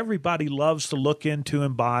something that everybody loves to look into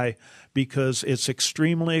and buy because it's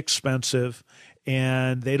extremely expensive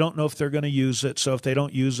and they don't know if they're going to use it. So if they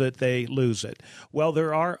don't use it, they lose it. Well,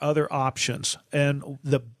 there are other options. And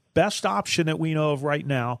the best option that we know of right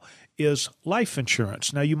now is life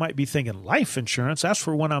insurance. Now, you might be thinking, life insurance, that's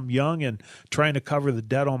for when I'm young and trying to cover the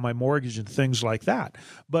debt on my mortgage and things like that.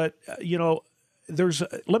 But, you know,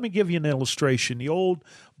 let me give you an illustration. The old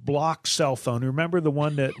block cell phone. Remember the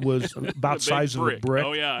one that was about the size of a brick?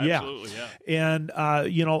 Oh, yeah, absolutely, yeah. And,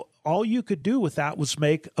 you know, all you could do with that was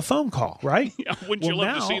make a phone call, right? Yeah, wouldn't you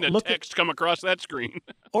love to see a text come across that screen?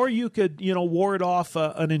 Or you could, you know, ward off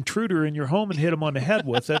an intruder in your home and hit him on the head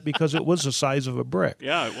with it because it was the size of a brick.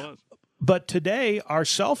 Yeah, it was. But today, our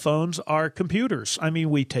cell phones are computers. I mean,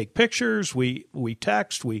 we take pictures, we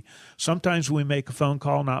text, sometimes we make a phone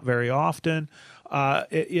call, not very often.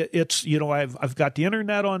 It's, you know, I've got the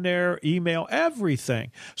internet on there, email,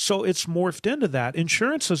 everything. So it's morphed into that.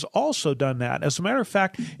 Insurance has also done that. As a matter of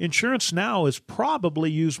fact, insurance now is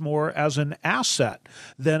probably used more as an asset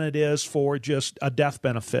than it is for just a death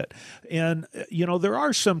benefit. And, you know, there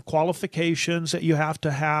are some qualifications that you have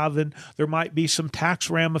to have, and there might be some tax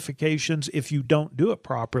ramifications if you don't do it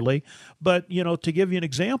properly. But, you know, to give you an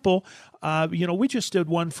example, you know, we just did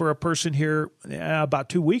one for a person here about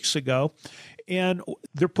 2 weeks ago, and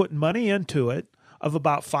they're putting money into it of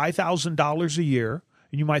about $5,000 a year.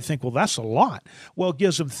 And you might think, well, that's a lot. Well, it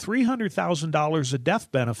gives them $300,000 of death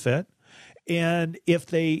benefit. And if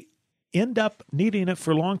they end up needing it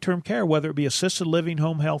for long-term care, whether it be assisted living,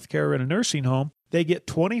 home health care, and a nursing home, they get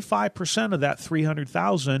 25% of that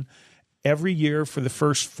 $300,000 every year for the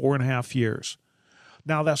first 4.5 years.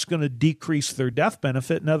 Now, that's going to decrease their death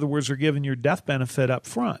benefit. In other words, they're giving your death benefit up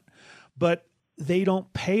front. But they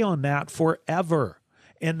don't pay on that forever.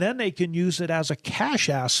 And then they can use it as a cash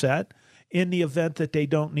asset in the event that they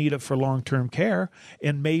don't need it for long-term care.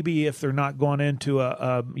 And maybe if they're not going into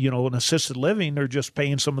an assisted living, they're just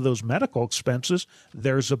paying some of those medical expenses,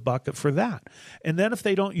 there's a bucket for that. And then if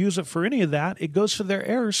they don't use it for any of that, it goes to their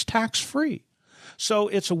heirs tax-free. So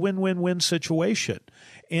it's a win-win-win situation.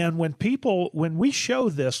 And when we show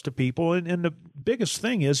this to people, and the biggest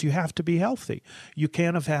thing is you have to be healthy. You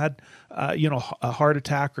can't have had, a heart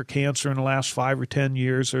attack or cancer in the last 5 or 10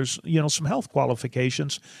 years. There's, some health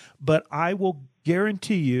qualifications. But I will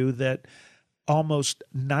guarantee you that almost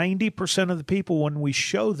 90% of the people, when we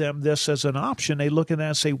show them this as an option, they look at that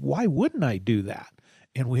and say, why wouldn't I do that?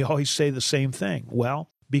 And we always say the same thing. Well,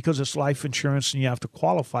 because it's life insurance and you have to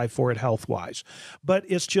qualify for it health-wise. But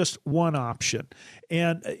it's just one option.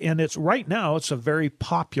 And it's right now, it's a very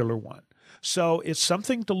popular one. So it's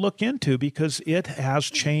something to look into because it has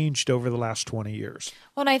changed over the last 20 years.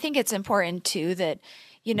 Well, and I think it's important, too, that,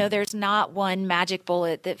 there's not one magic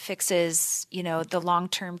bullet that fixes, the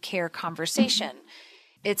long-term care conversation.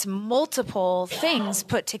 It's multiple things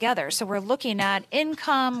put together. So we're looking at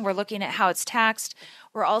income, we're looking at how it's taxed.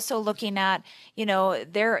 We're also looking at,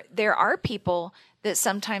 there are people that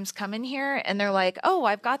sometimes come in here and they're like, oh,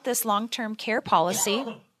 I've got this long-term care policy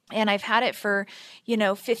and I've had it for,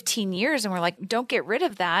 15 years. And we're like, don't get rid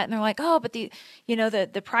of that. And they're like, oh, but the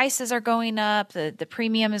prices are going up, the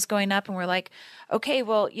premium is going up. And we're like, okay,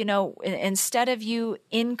 well, instead of you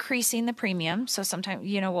increasing the premium, so sometimes,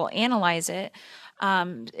 we'll analyze it.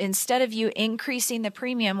 Instead of you increasing the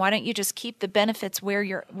premium, why don't you just keep the benefits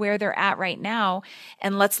where they're at right now,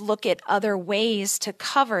 and let's look at other ways to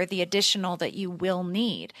cover the additional that you will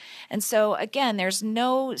need. And so again,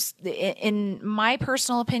 in my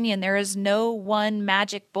personal opinion, there is no one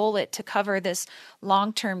magic bullet to cover this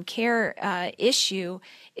long-term care issue.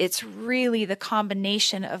 It's really the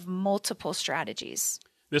combination of multiple strategies.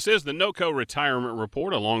 This is the NOCO Retirement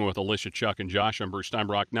Report, along with Alicia, Chuck, and Josh. I'm Bruce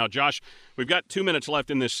Steinbrock. Now, Josh, we've got 2 minutes left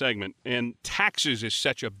in this segment, and taxes is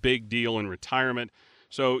such a big deal in retirement.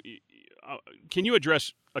 So can you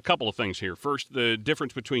address a couple of things here? First, the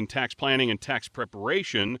difference between tax planning and tax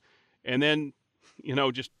preparation, and then,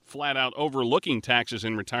 just flat out overlooking taxes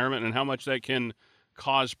in retirement and how much that can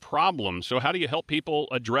cause problems. So how do you help people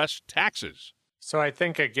address taxes? So I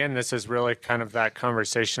think, again, this is really kind of that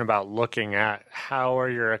conversation about looking at how are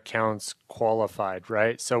your accounts qualified,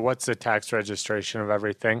 right? So what's the tax registration of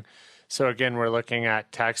everything? So again, we're looking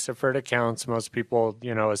at tax-deferred accounts. Most people,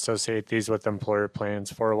 associate these with employer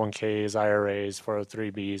plans, 401ks, IRAs,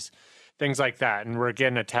 403bs, things like that. And we're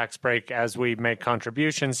getting a tax break as we make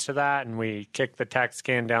contributions to that, and we kick the tax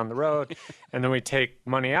can down the road, and then we take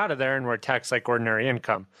money out of there, and we're taxed like ordinary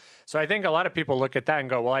income. So I think a lot of people look at that and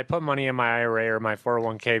go, well, I put money in my IRA or my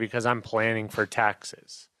 401k because I'm planning for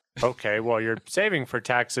taxes. Okay, well, you're saving for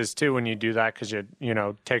taxes too when you do that because you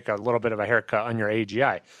take a little bit of a haircut on your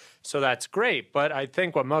AGI. So that's great. But I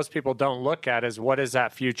think what most people don't look at is what is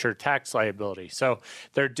that future tax liability. So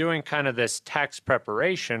they're doing kind of this tax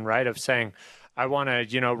preparation, right, of saying, I want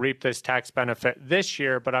to, reap this tax benefit this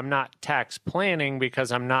year, but I'm not tax planning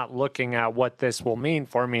because I'm not looking at what this will mean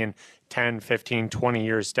for me in 10, 15, 20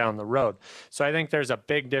 years down the road. So I think there's a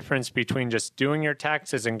big difference between just doing your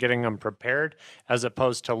taxes and getting them prepared as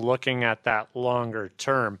opposed to looking at that longer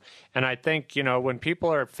term. And I think, when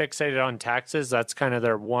people are fixated on taxes, that's kind of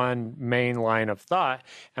their one main line of thought.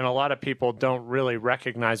 And a lot of people don't really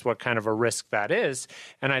recognize what kind of a risk that is.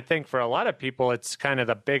 And I think for a lot of people, it's kind of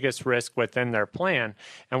the biggest risk within their plan.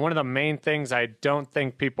 And one of the main things I don't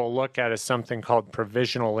think people look at is something called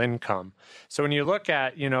provisional income. So when you look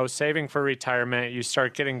at, saving for retirement, you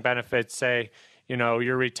start getting benefits, say,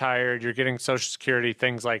 you're retired, you're getting Social Security,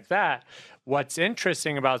 things like that. What's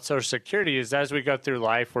interesting about Social Security is as we go through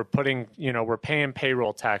life, we're paying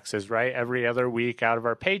payroll taxes, right? Every other week out of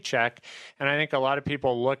our paycheck. And I think a lot of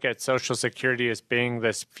people look at Social Security as being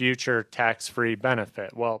this future tax-free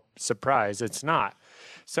benefit. Well, surprise, it's not.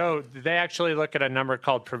 So they actually look at a number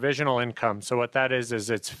called provisional income. So what that is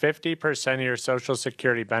it's 50% of your Social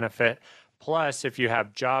Security benefit, plus if you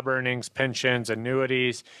have job earnings, pensions,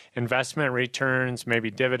 annuities, investment returns, maybe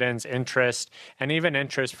dividends, interest, and even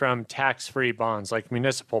interest from tax-free bonds like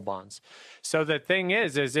municipal bonds. So the thing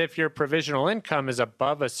is if your provisional income is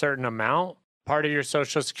above a certain amount, part of your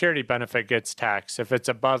Social Security benefit gets taxed. If it's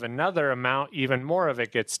above another amount, even more of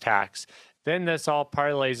it gets taxed. Then this all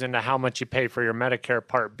parlays into how much you pay for your Medicare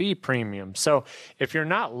Part B premium. So if you're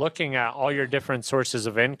not looking at all your different sources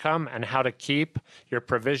of income and how to keep your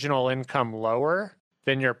provisional income lower,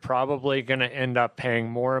 then you're probably going to end up paying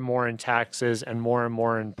more and more in taxes and more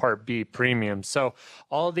in Part B premiums. So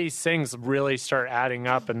all these things really start adding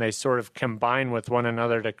up and they sort of combine with one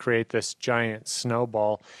another to create this giant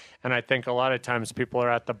snowball. And I think a lot of times people are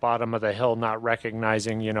at the bottom of the hill not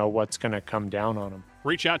recognizing, what's going to come down on them.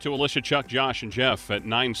 Reach out to Alicia, Chuck, Josh, and Jeff at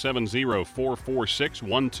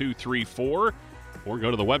 970-446-1234 or go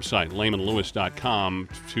to the website, lehmanlewis.com,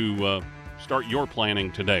 to start your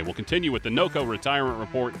planning today. We'll continue with the NOCO Retirement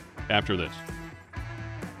Report after this.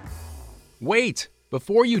 Wait!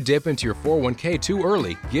 Before you dip into your 401k too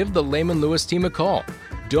early, give the Lehman Lewis team a call.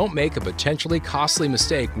 Don't make a potentially costly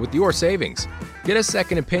mistake with your savings. Get a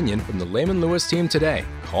second opinion from the Lehman Lewis team today.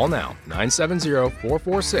 Call now,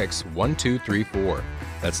 970-446-1234.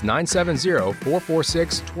 That's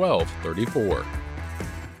 970-446-1234.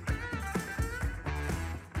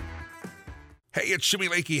 Hey, it's Jimmy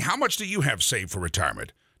Lakey. How much do you have saved for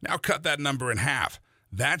retirement? Now cut that number in half.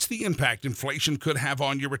 That's the impact inflation could have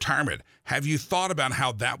on your retirement. Have you thought about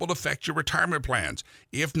how that will affect your retirement plans?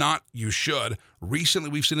 If not, you should. Recently,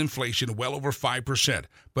 we've seen inflation well over 5%.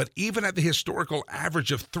 But even at the historical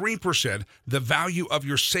average of 3%, the value of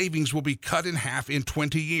your savings will be cut in half in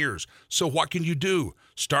 20 years. So what can you do?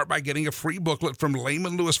 Start by getting a free booklet from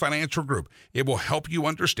Lehman Lewis Financial Group. It will help you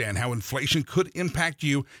understand how inflation could impact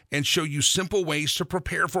you and show you simple ways to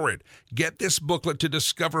prepare for it. Get this booklet to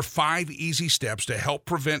discover 5 easy steps to help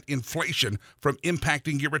prevent inflation from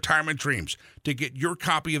impacting your retirement dreams. To get your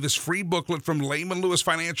copy of this free booklet from Lehman Lewis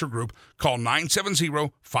Financial Group, call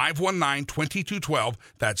 970-519-2212.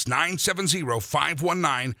 That's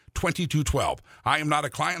 970-519-2212. I am not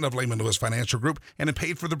a client of Lehman Lewis Financial Group and am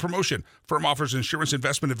paid for the promotion. Firm offers insurance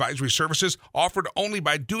investment advisory services offered only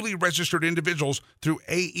by duly registered individuals through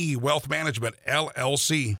AE Wealth Management,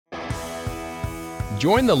 LLC.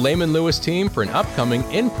 Join the Lehman Lewis team for an upcoming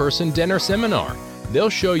in-person dinner seminar. They'll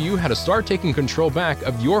show you how to start taking control back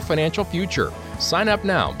of your financial future. Sign up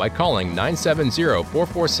now by calling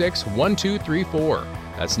 970-446-1234.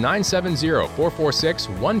 That's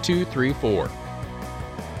 970-446-1234.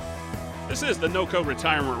 This is the NOCO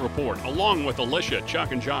Retirement Report. Along with Alicia,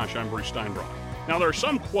 Chuck, and Josh, I'm Bruce Steinbrock. Now, there are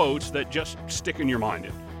some quotes that just stick in your mind.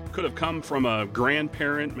 It could have come from a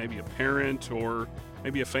grandparent, maybe a parent, or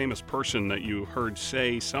maybe a famous person that you heard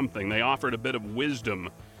say something. They offered a bit of wisdom,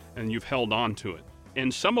 and you've held on to it.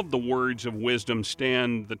 And some of the words of wisdom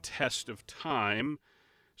stand the test of time.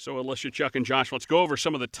 So, Alicia, Chuck, and Josh, let's go over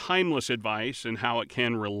some of the timeless advice and how it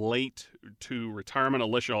can relate to retirement.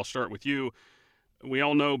 Alicia, I'll start with you. We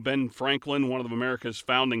all know Ben Franklin, one of America's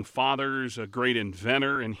founding fathers, a great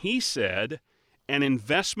inventor, and he said, an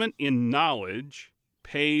investment in knowledge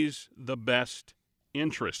pays the best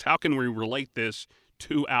interest. How can we relate this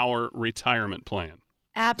to our retirement plan?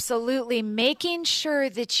 Absolutely. Making sure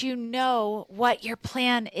that you know what your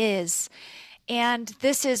plan is. And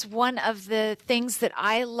this is one of the things that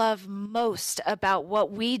I love most about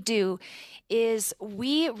what we do is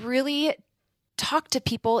we really talk to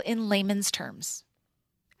people in layman's terms.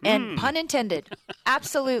 And pun intended.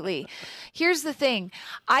 Absolutely. Here's the thing.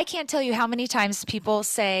 I can't tell you how many times people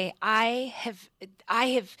say, I have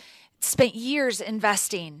spent years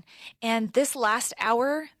investing. And this last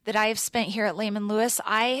hour that I have spent here at Lehman Lewis,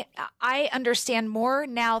 I understand more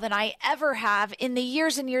now than I ever have in the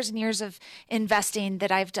years and years and years of investing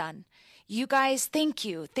that I've done. You guys, thank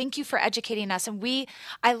you. Thank you for educating us. And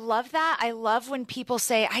I love that. I love when people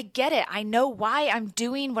say, I get it. I know why I'm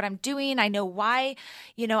doing what I'm doing. I know why,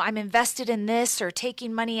 I'm invested in this or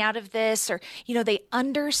taking money out of this, or, they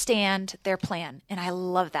understand their plan. And I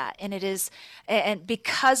love that. And and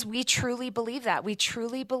because we truly believe that, we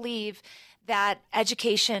truly believe that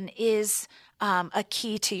education is a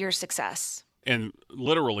key to your success. And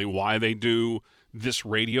literally why they do this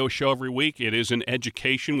radio show every week. It is an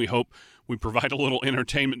education. We hope we provide a little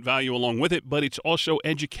entertainment value along with it, but it's also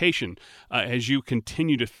education as you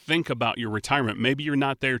continue to think about your retirement. Maybe you're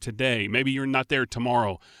not there today. Maybe you're not there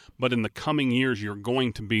tomorrow, but in the coming years, you're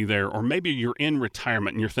going to be there. Or maybe you're in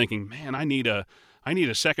retirement and you're thinking, man, I need a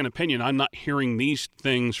second opinion. I'm not hearing these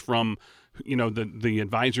things from, the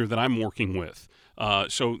advisor that I'm working with.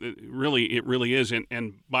 So it really is.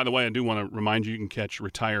 And by the way, I do want to remind you, you can catch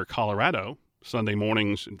Retire Colorado Sunday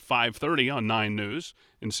mornings at 5:30 on 9 News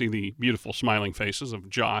and see the beautiful smiling faces of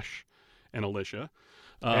Josh and Alicia.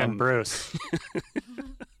 And Bruce.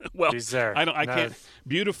 Well, he's there. I can't.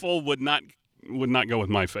 Beautiful would not go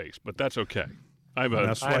with my face, but that's okay.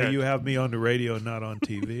 That's why you have me on the radio and not on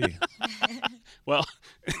TV. Well,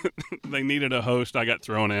 they needed a host. I got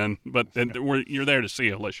thrown in, but you're there to see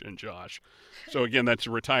Alicia and Josh. So, again, that's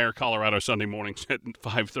Retire Colorado Sunday mornings at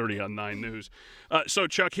 5:30 on 9 News. So,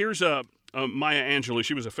 Chuck, here's Maya Angelou.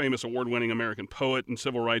 She was a famous award-winning American poet and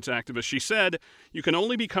civil rights activist. She said, you can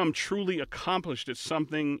only become truly accomplished at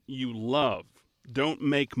something you love. Don't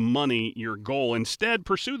make money your goal. Instead,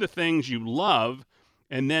 pursue the things you love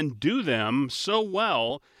and then do them so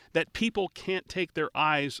well that people can't take their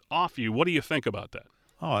eyes off you. What do you think about that?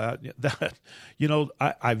 Oh,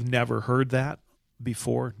 I've never heard that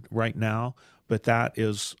before right now, but that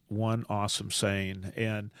is one awesome saying.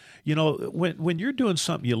 And, when you're doing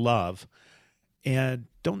something you love, and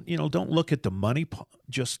don't look at the money,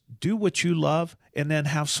 just do what you love and then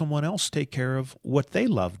have someone else take care of what they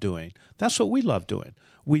love doing. That's what we love doing.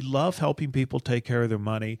 We love helping people take care of their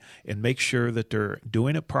money and make sure that they're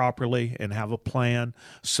doing it properly and have a plan.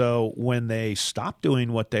 So when they stop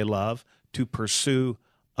doing what they love to pursue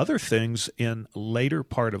other things in later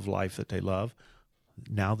part of life that they love,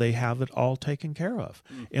 now they have it all taken care of.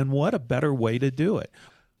 And what a better way to do it.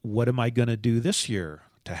 What am I going to do this year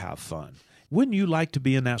to have fun? Wouldn't you like to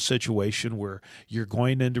be in that situation where you're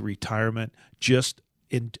going into retirement just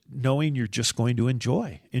in knowing you're just going to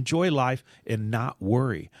enjoy life and not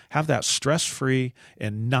worry. Have that stress-free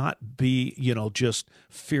and not be, just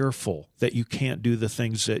fearful that you can't do the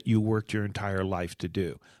things that you worked your entire life to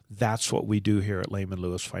do. That's what we do here at Lehman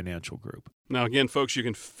Lewis Financial Group. Now, again, folks, you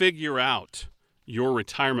can figure out your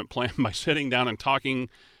retirement plan by sitting down and talking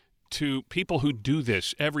to people who do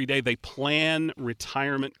this every day. They plan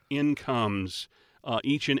retirement incomes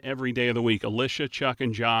each and every day of the week. Alicia, Chuck,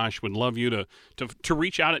 and Josh would love you to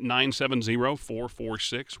reach out at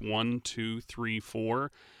 970-446-1234.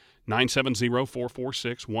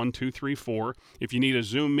 970-446-1234. If you need a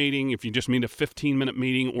Zoom meeting, if you just need a 15-minute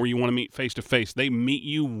meeting, or you want to meet face-to-face, they meet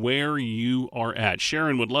you where you are at.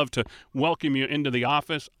 Sharon would love to welcome you into the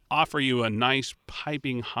office, offer you a nice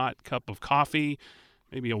piping hot cup of coffee,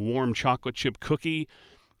 maybe a warm chocolate chip cookie.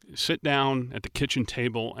 Sit down at the kitchen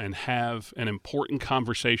table and have an important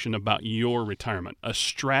conversation about your retirement, a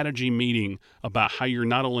strategy meeting about how you're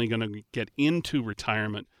not only going to get into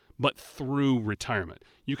retirement, but through retirement.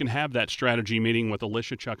 You can have that strategy meeting with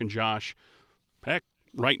Alicia, Chuck, and Josh, heck,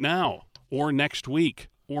 right now, or next week,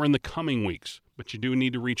 or in the coming weeks. But you do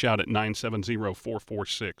need to reach out at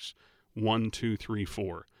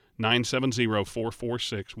 970-446-1234.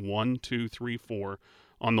 970-446-1234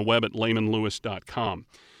 on the web at lehmanlewis.com.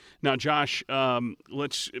 Now, Josh,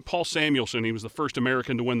 Paul Samuelson, he was the first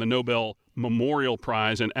American to win the Nobel Memorial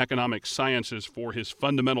Prize in Economic Sciences for his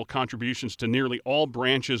fundamental contributions to nearly all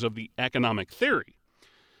branches of the economic theory.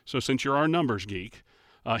 So since you're our numbers geek,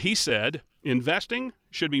 he said, investing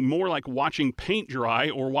should be more like watching paint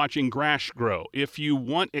dry or watching grass grow. If you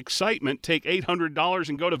want excitement, take $800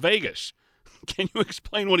 and go to Vegas. Can you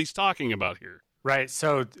explain what he's talking about here? Right.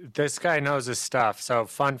 So this guy knows his stuff. So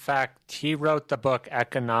fun fact, he wrote the book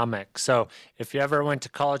Economics. So if you ever went to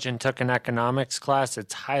college and took an economics class,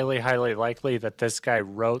 it's highly, highly likely that this guy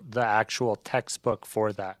wrote the actual textbook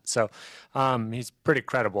for that. So he's pretty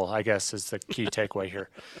credible, I guess, is the key takeaway here.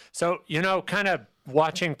 So, kind of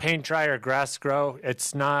watching paint dry or grass grow,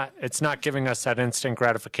 it's not giving us that instant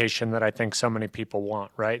gratification that I think so many people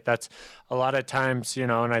want, right? That's a lot of times,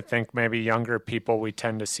 and I think maybe younger people, we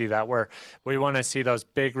tend to see that where we want to see those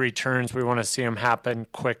big returns. We want to see them happen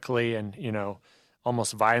quickly and,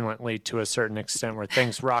 almost violently to a certain extent, where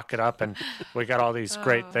things rocket up and we got all these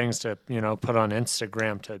great things to, put on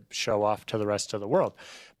Instagram to show off to the rest of the world.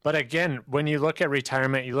 But again, when you look at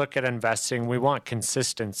retirement, you look at investing, we want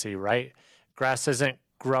consistency, right? Grass isn't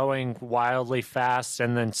growing wildly fast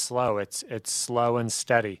and then slow. It's slow and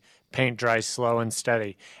steady. Paint dry, slow and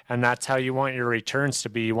steady. And that's how you want your returns to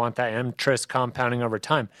be. You want that interest compounding over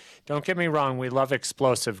time. Don't get me wrong, we love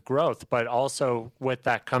explosive growth, but also with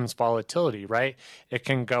that comes volatility, right? It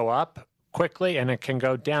can go up quickly and it can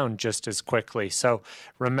go down just as quickly. So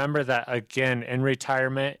remember that, again, in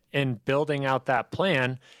retirement, in building out that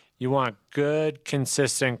plan, you want good,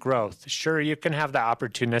 consistent growth. Sure, you can have the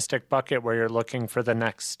opportunistic bucket where you're looking for the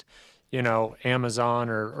next, Amazon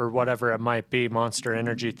or whatever it might be, Monster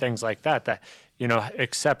Energy, things like that,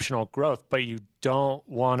 exceptional growth. But you don't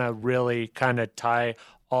want to really kind of tie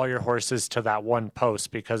all your horses to that one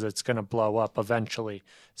post because it's going to blow up eventually.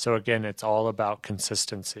 So again, it's all about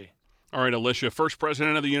consistency. All right, Alicia, first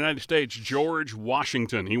president of the United States, George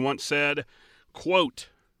Washington, he once said, quote,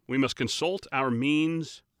 "We must consult our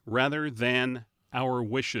means rather than our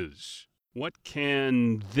wishes." What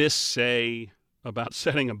can this say about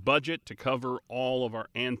setting a budget to cover all of our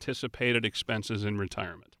anticipated expenses in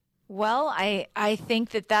retirement? Well, I think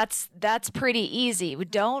that's pretty easy.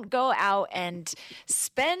 Don't go out and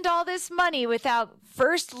spend all this money without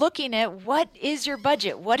first looking at what is your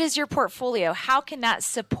budget? What is your portfolio? How can that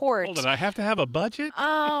support? Hold it, I have to have a budget?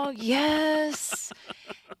 Oh, yes.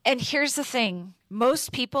 And here's the thing.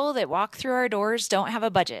 Most people that walk through our doors don't have a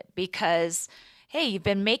budget because, hey, you've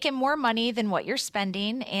been making more money than what you're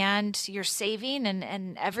spending and you're saving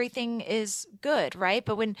and everything is good, right?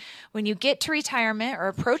 But when you get to retirement or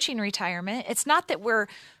approaching retirement, it's not that we're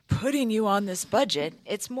putting you on this budget.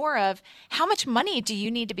 It's more of how much money do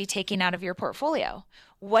you need to be taking out of your portfolio?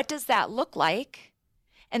 What does that look like?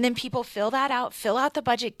 And then people fill that out, fill out the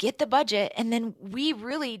budget, get the budget, and then we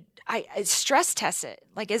really I stress test it.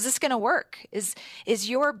 Like, is this going to work? Is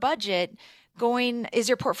your budget is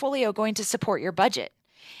your portfolio going to support your budget?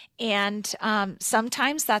 And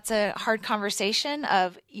sometimes that's a hard conversation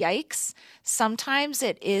of yikes. Sometimes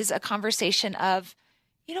it is a conversation of,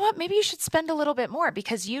 you know what, maybe you should spend a little bit more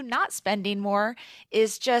because you not spending more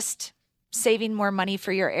is just saving more money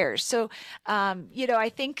for your heirs. So,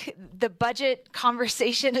 I think the budget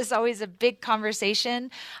conversation is always a big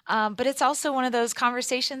conversation, but it's also one of those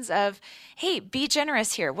conversations of, hey, be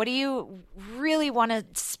generous here. What do you really want to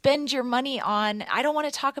spend your money on? I don't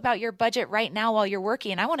want to talk about your budget right now while you're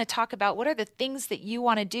working. I want to talk about what are the things that you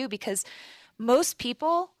want to do, because most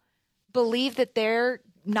people believe that they're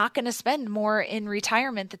not going to spend more in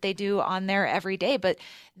retirement that they do on their everyday, but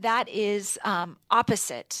that is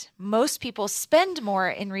opposite. Most people spend more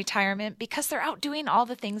in retirement because they're out doing all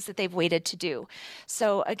the things that they've waited to do.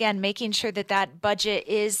 So again, making sure that that budget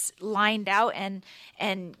is lined out and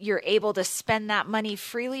you're able to spend that money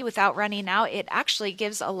freely without running out, it actually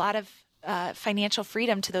gives a lot of financial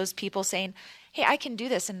freedom to those people saying, hey, I can do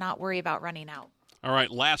this and not worry about running out. All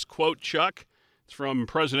right, last quote, Chuck. From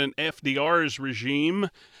President FDR's regime.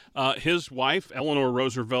 His wife, Eleanor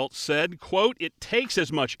Roosevelt, said, quote, "It takes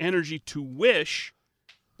as much energy to wish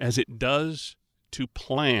as it does to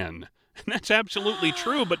plan." And that's absolutely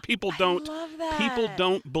true, but people don't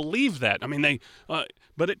believe that. I mean,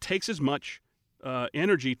 but it takes as much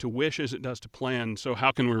energy to wish as it does to plan. So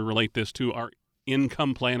how can we relate this to our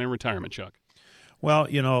income plan and retirement, Chuck? Well,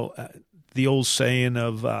 the old saying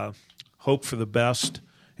of hope for the best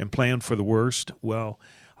and plan for the worst. Well,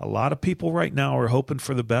 a lot of people right now are hoping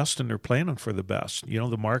for the best and they're planning for the best.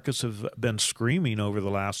 The markets have been screaming over the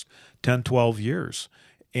last 10, 12 years.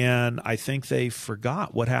 And I think they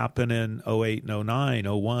forgot what happened in 08 and 09,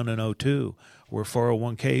 01 and 02, where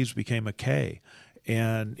 401ks became a K.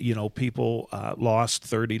 And, people lost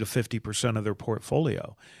 30 to 50% of their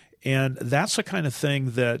portfolio. And that's the kind of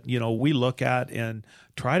thing that, we look at and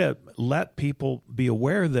try to let people be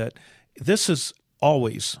aware that this is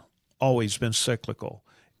always been cyclical,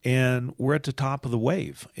 and we're at the top of the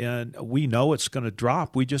wave, and we know it's going to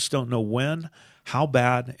drop. We just don't know when, how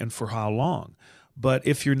bad, and for how long. But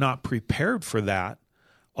if you're not prepared for that,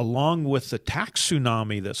 along with the tax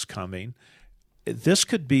tsunami that's coming, this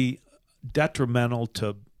could be detrimental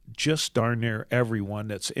to just darn near everyone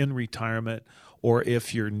that's in retirement, or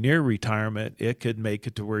if you're near retirement, it could make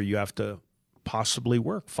it to where you have to possibly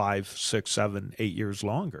work 5, 6, 7, 8 years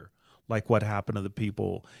longer, like what happened to the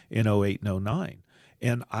people in 08 and 09.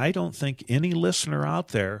 And I don't think any listener out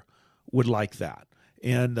there would like that.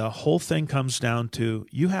 And the whole thing comes down to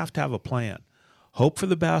you have to have a plan. Hope for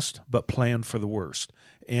the best, but plan for the worst.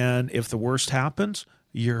 And if the worst happens,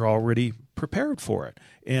 you're already prepared for it.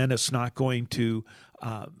 And it's not going to,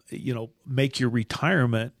 make your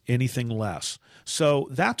retirement anything less. So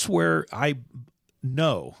that's where I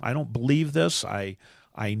know. I don't believe this. I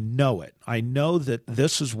know it. I know that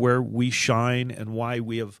this is where we shine and why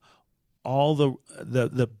we have all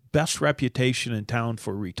the best reputation in town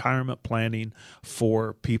for retirement planning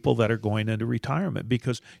for people that are going into retirement,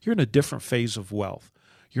 because you're in a different phase of wealth.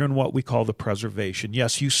 You're in what we call the preservation.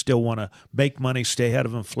 Yes, you still want to make money, stay ahead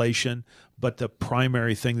of inflation, but the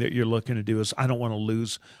primary thing that you're looking to do is I don't want to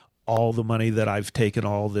lose all the money that I've taken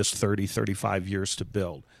all this 30, 35 years to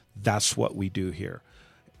build. That's what we do here.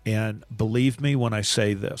 And believe me when I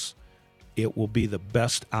say this, it will be the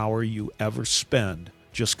best hour you ever spend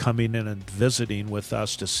just coming in and visiting with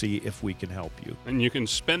us to see if we can help you. And you can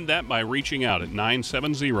spend that by reaching out at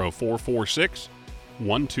 970-446-1234.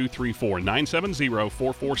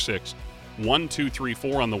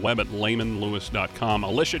 970-446-1234 on the web at laymanlewis.com.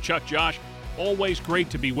 Alicia, Chuck, Josh, always great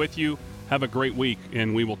to be with you. Have a great week,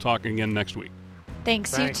 and we will talk again next week.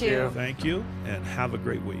 Thanks, you too. Thank you, and have a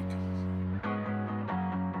great week.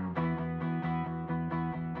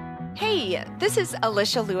 Hey, this is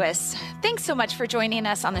Alicia Lewis. Thanks so much for joining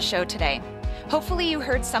us on the show today. Hopefully you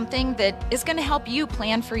heard something that is going to help you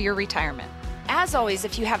plan for your retirement. As always,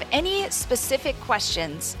 if you have any specific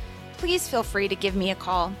questions, please feel free to give me a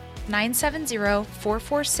call,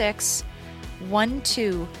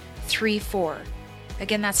 970-446-1234.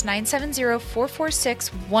 Again, that's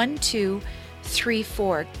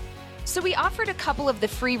 970-446-1234. So we offered a couple of the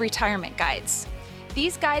free retirement guides.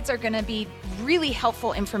 These guides are going to be really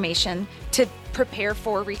helpful information to prepare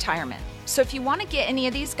for retirement. So if you want to get any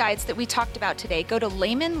of these guides that we talked about today, go to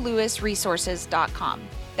laymanlewisresources.com.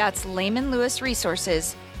 That's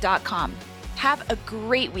laymanlewisresources.com. Have a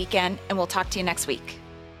great weekend, and we'll talk to you next week.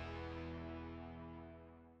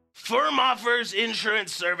 Firm offers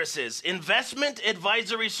insurance services. Investment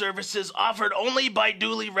advisory services offered only by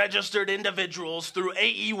duly registered individuals through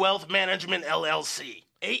AE Wealth Management, LLC.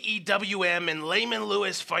 AEWM and Lehman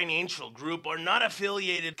Lewis Financial Group are not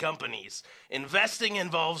affiliated companies. Investing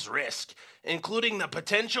involves risk, including the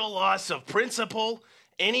potential loss of principal.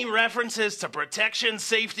 Any references to protection,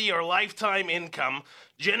 safety, or lifetime income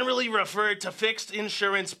generally refer to fixed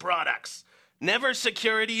insurance products. Never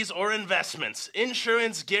securities or investments.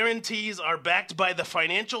 Insurance guarantees are backed by the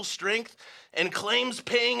financial strength and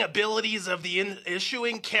claims-paying abilities of the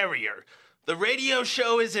issuing carrier. The radio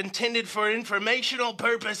show is intended for informational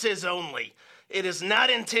purposes only. It is not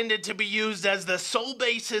intended to be used as the sole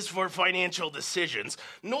basis for financial decisions,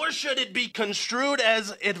 nor should it be construed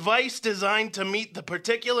as advice designed to meet the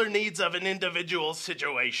particular needs of an individual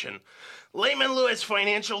situation. Lehman Lewis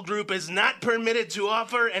Financial Group is not permitted to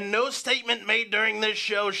offer, and no statement made during this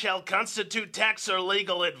show shall constitute tax or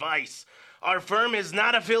legal advice. Our firm is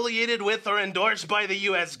not affiliated with or endorsed by the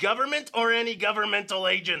U.S. government or any governmental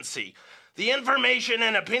agency. The information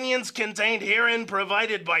and opinions contained herein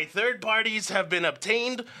provided by third parties have been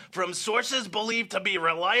obtained from sources believed to be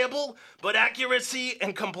reliable, but accuracy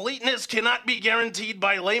and completeness cannot be guaranteed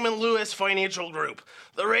by Lehman Lewis Financial Group.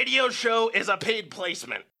 The radio show is a paid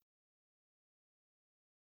placement.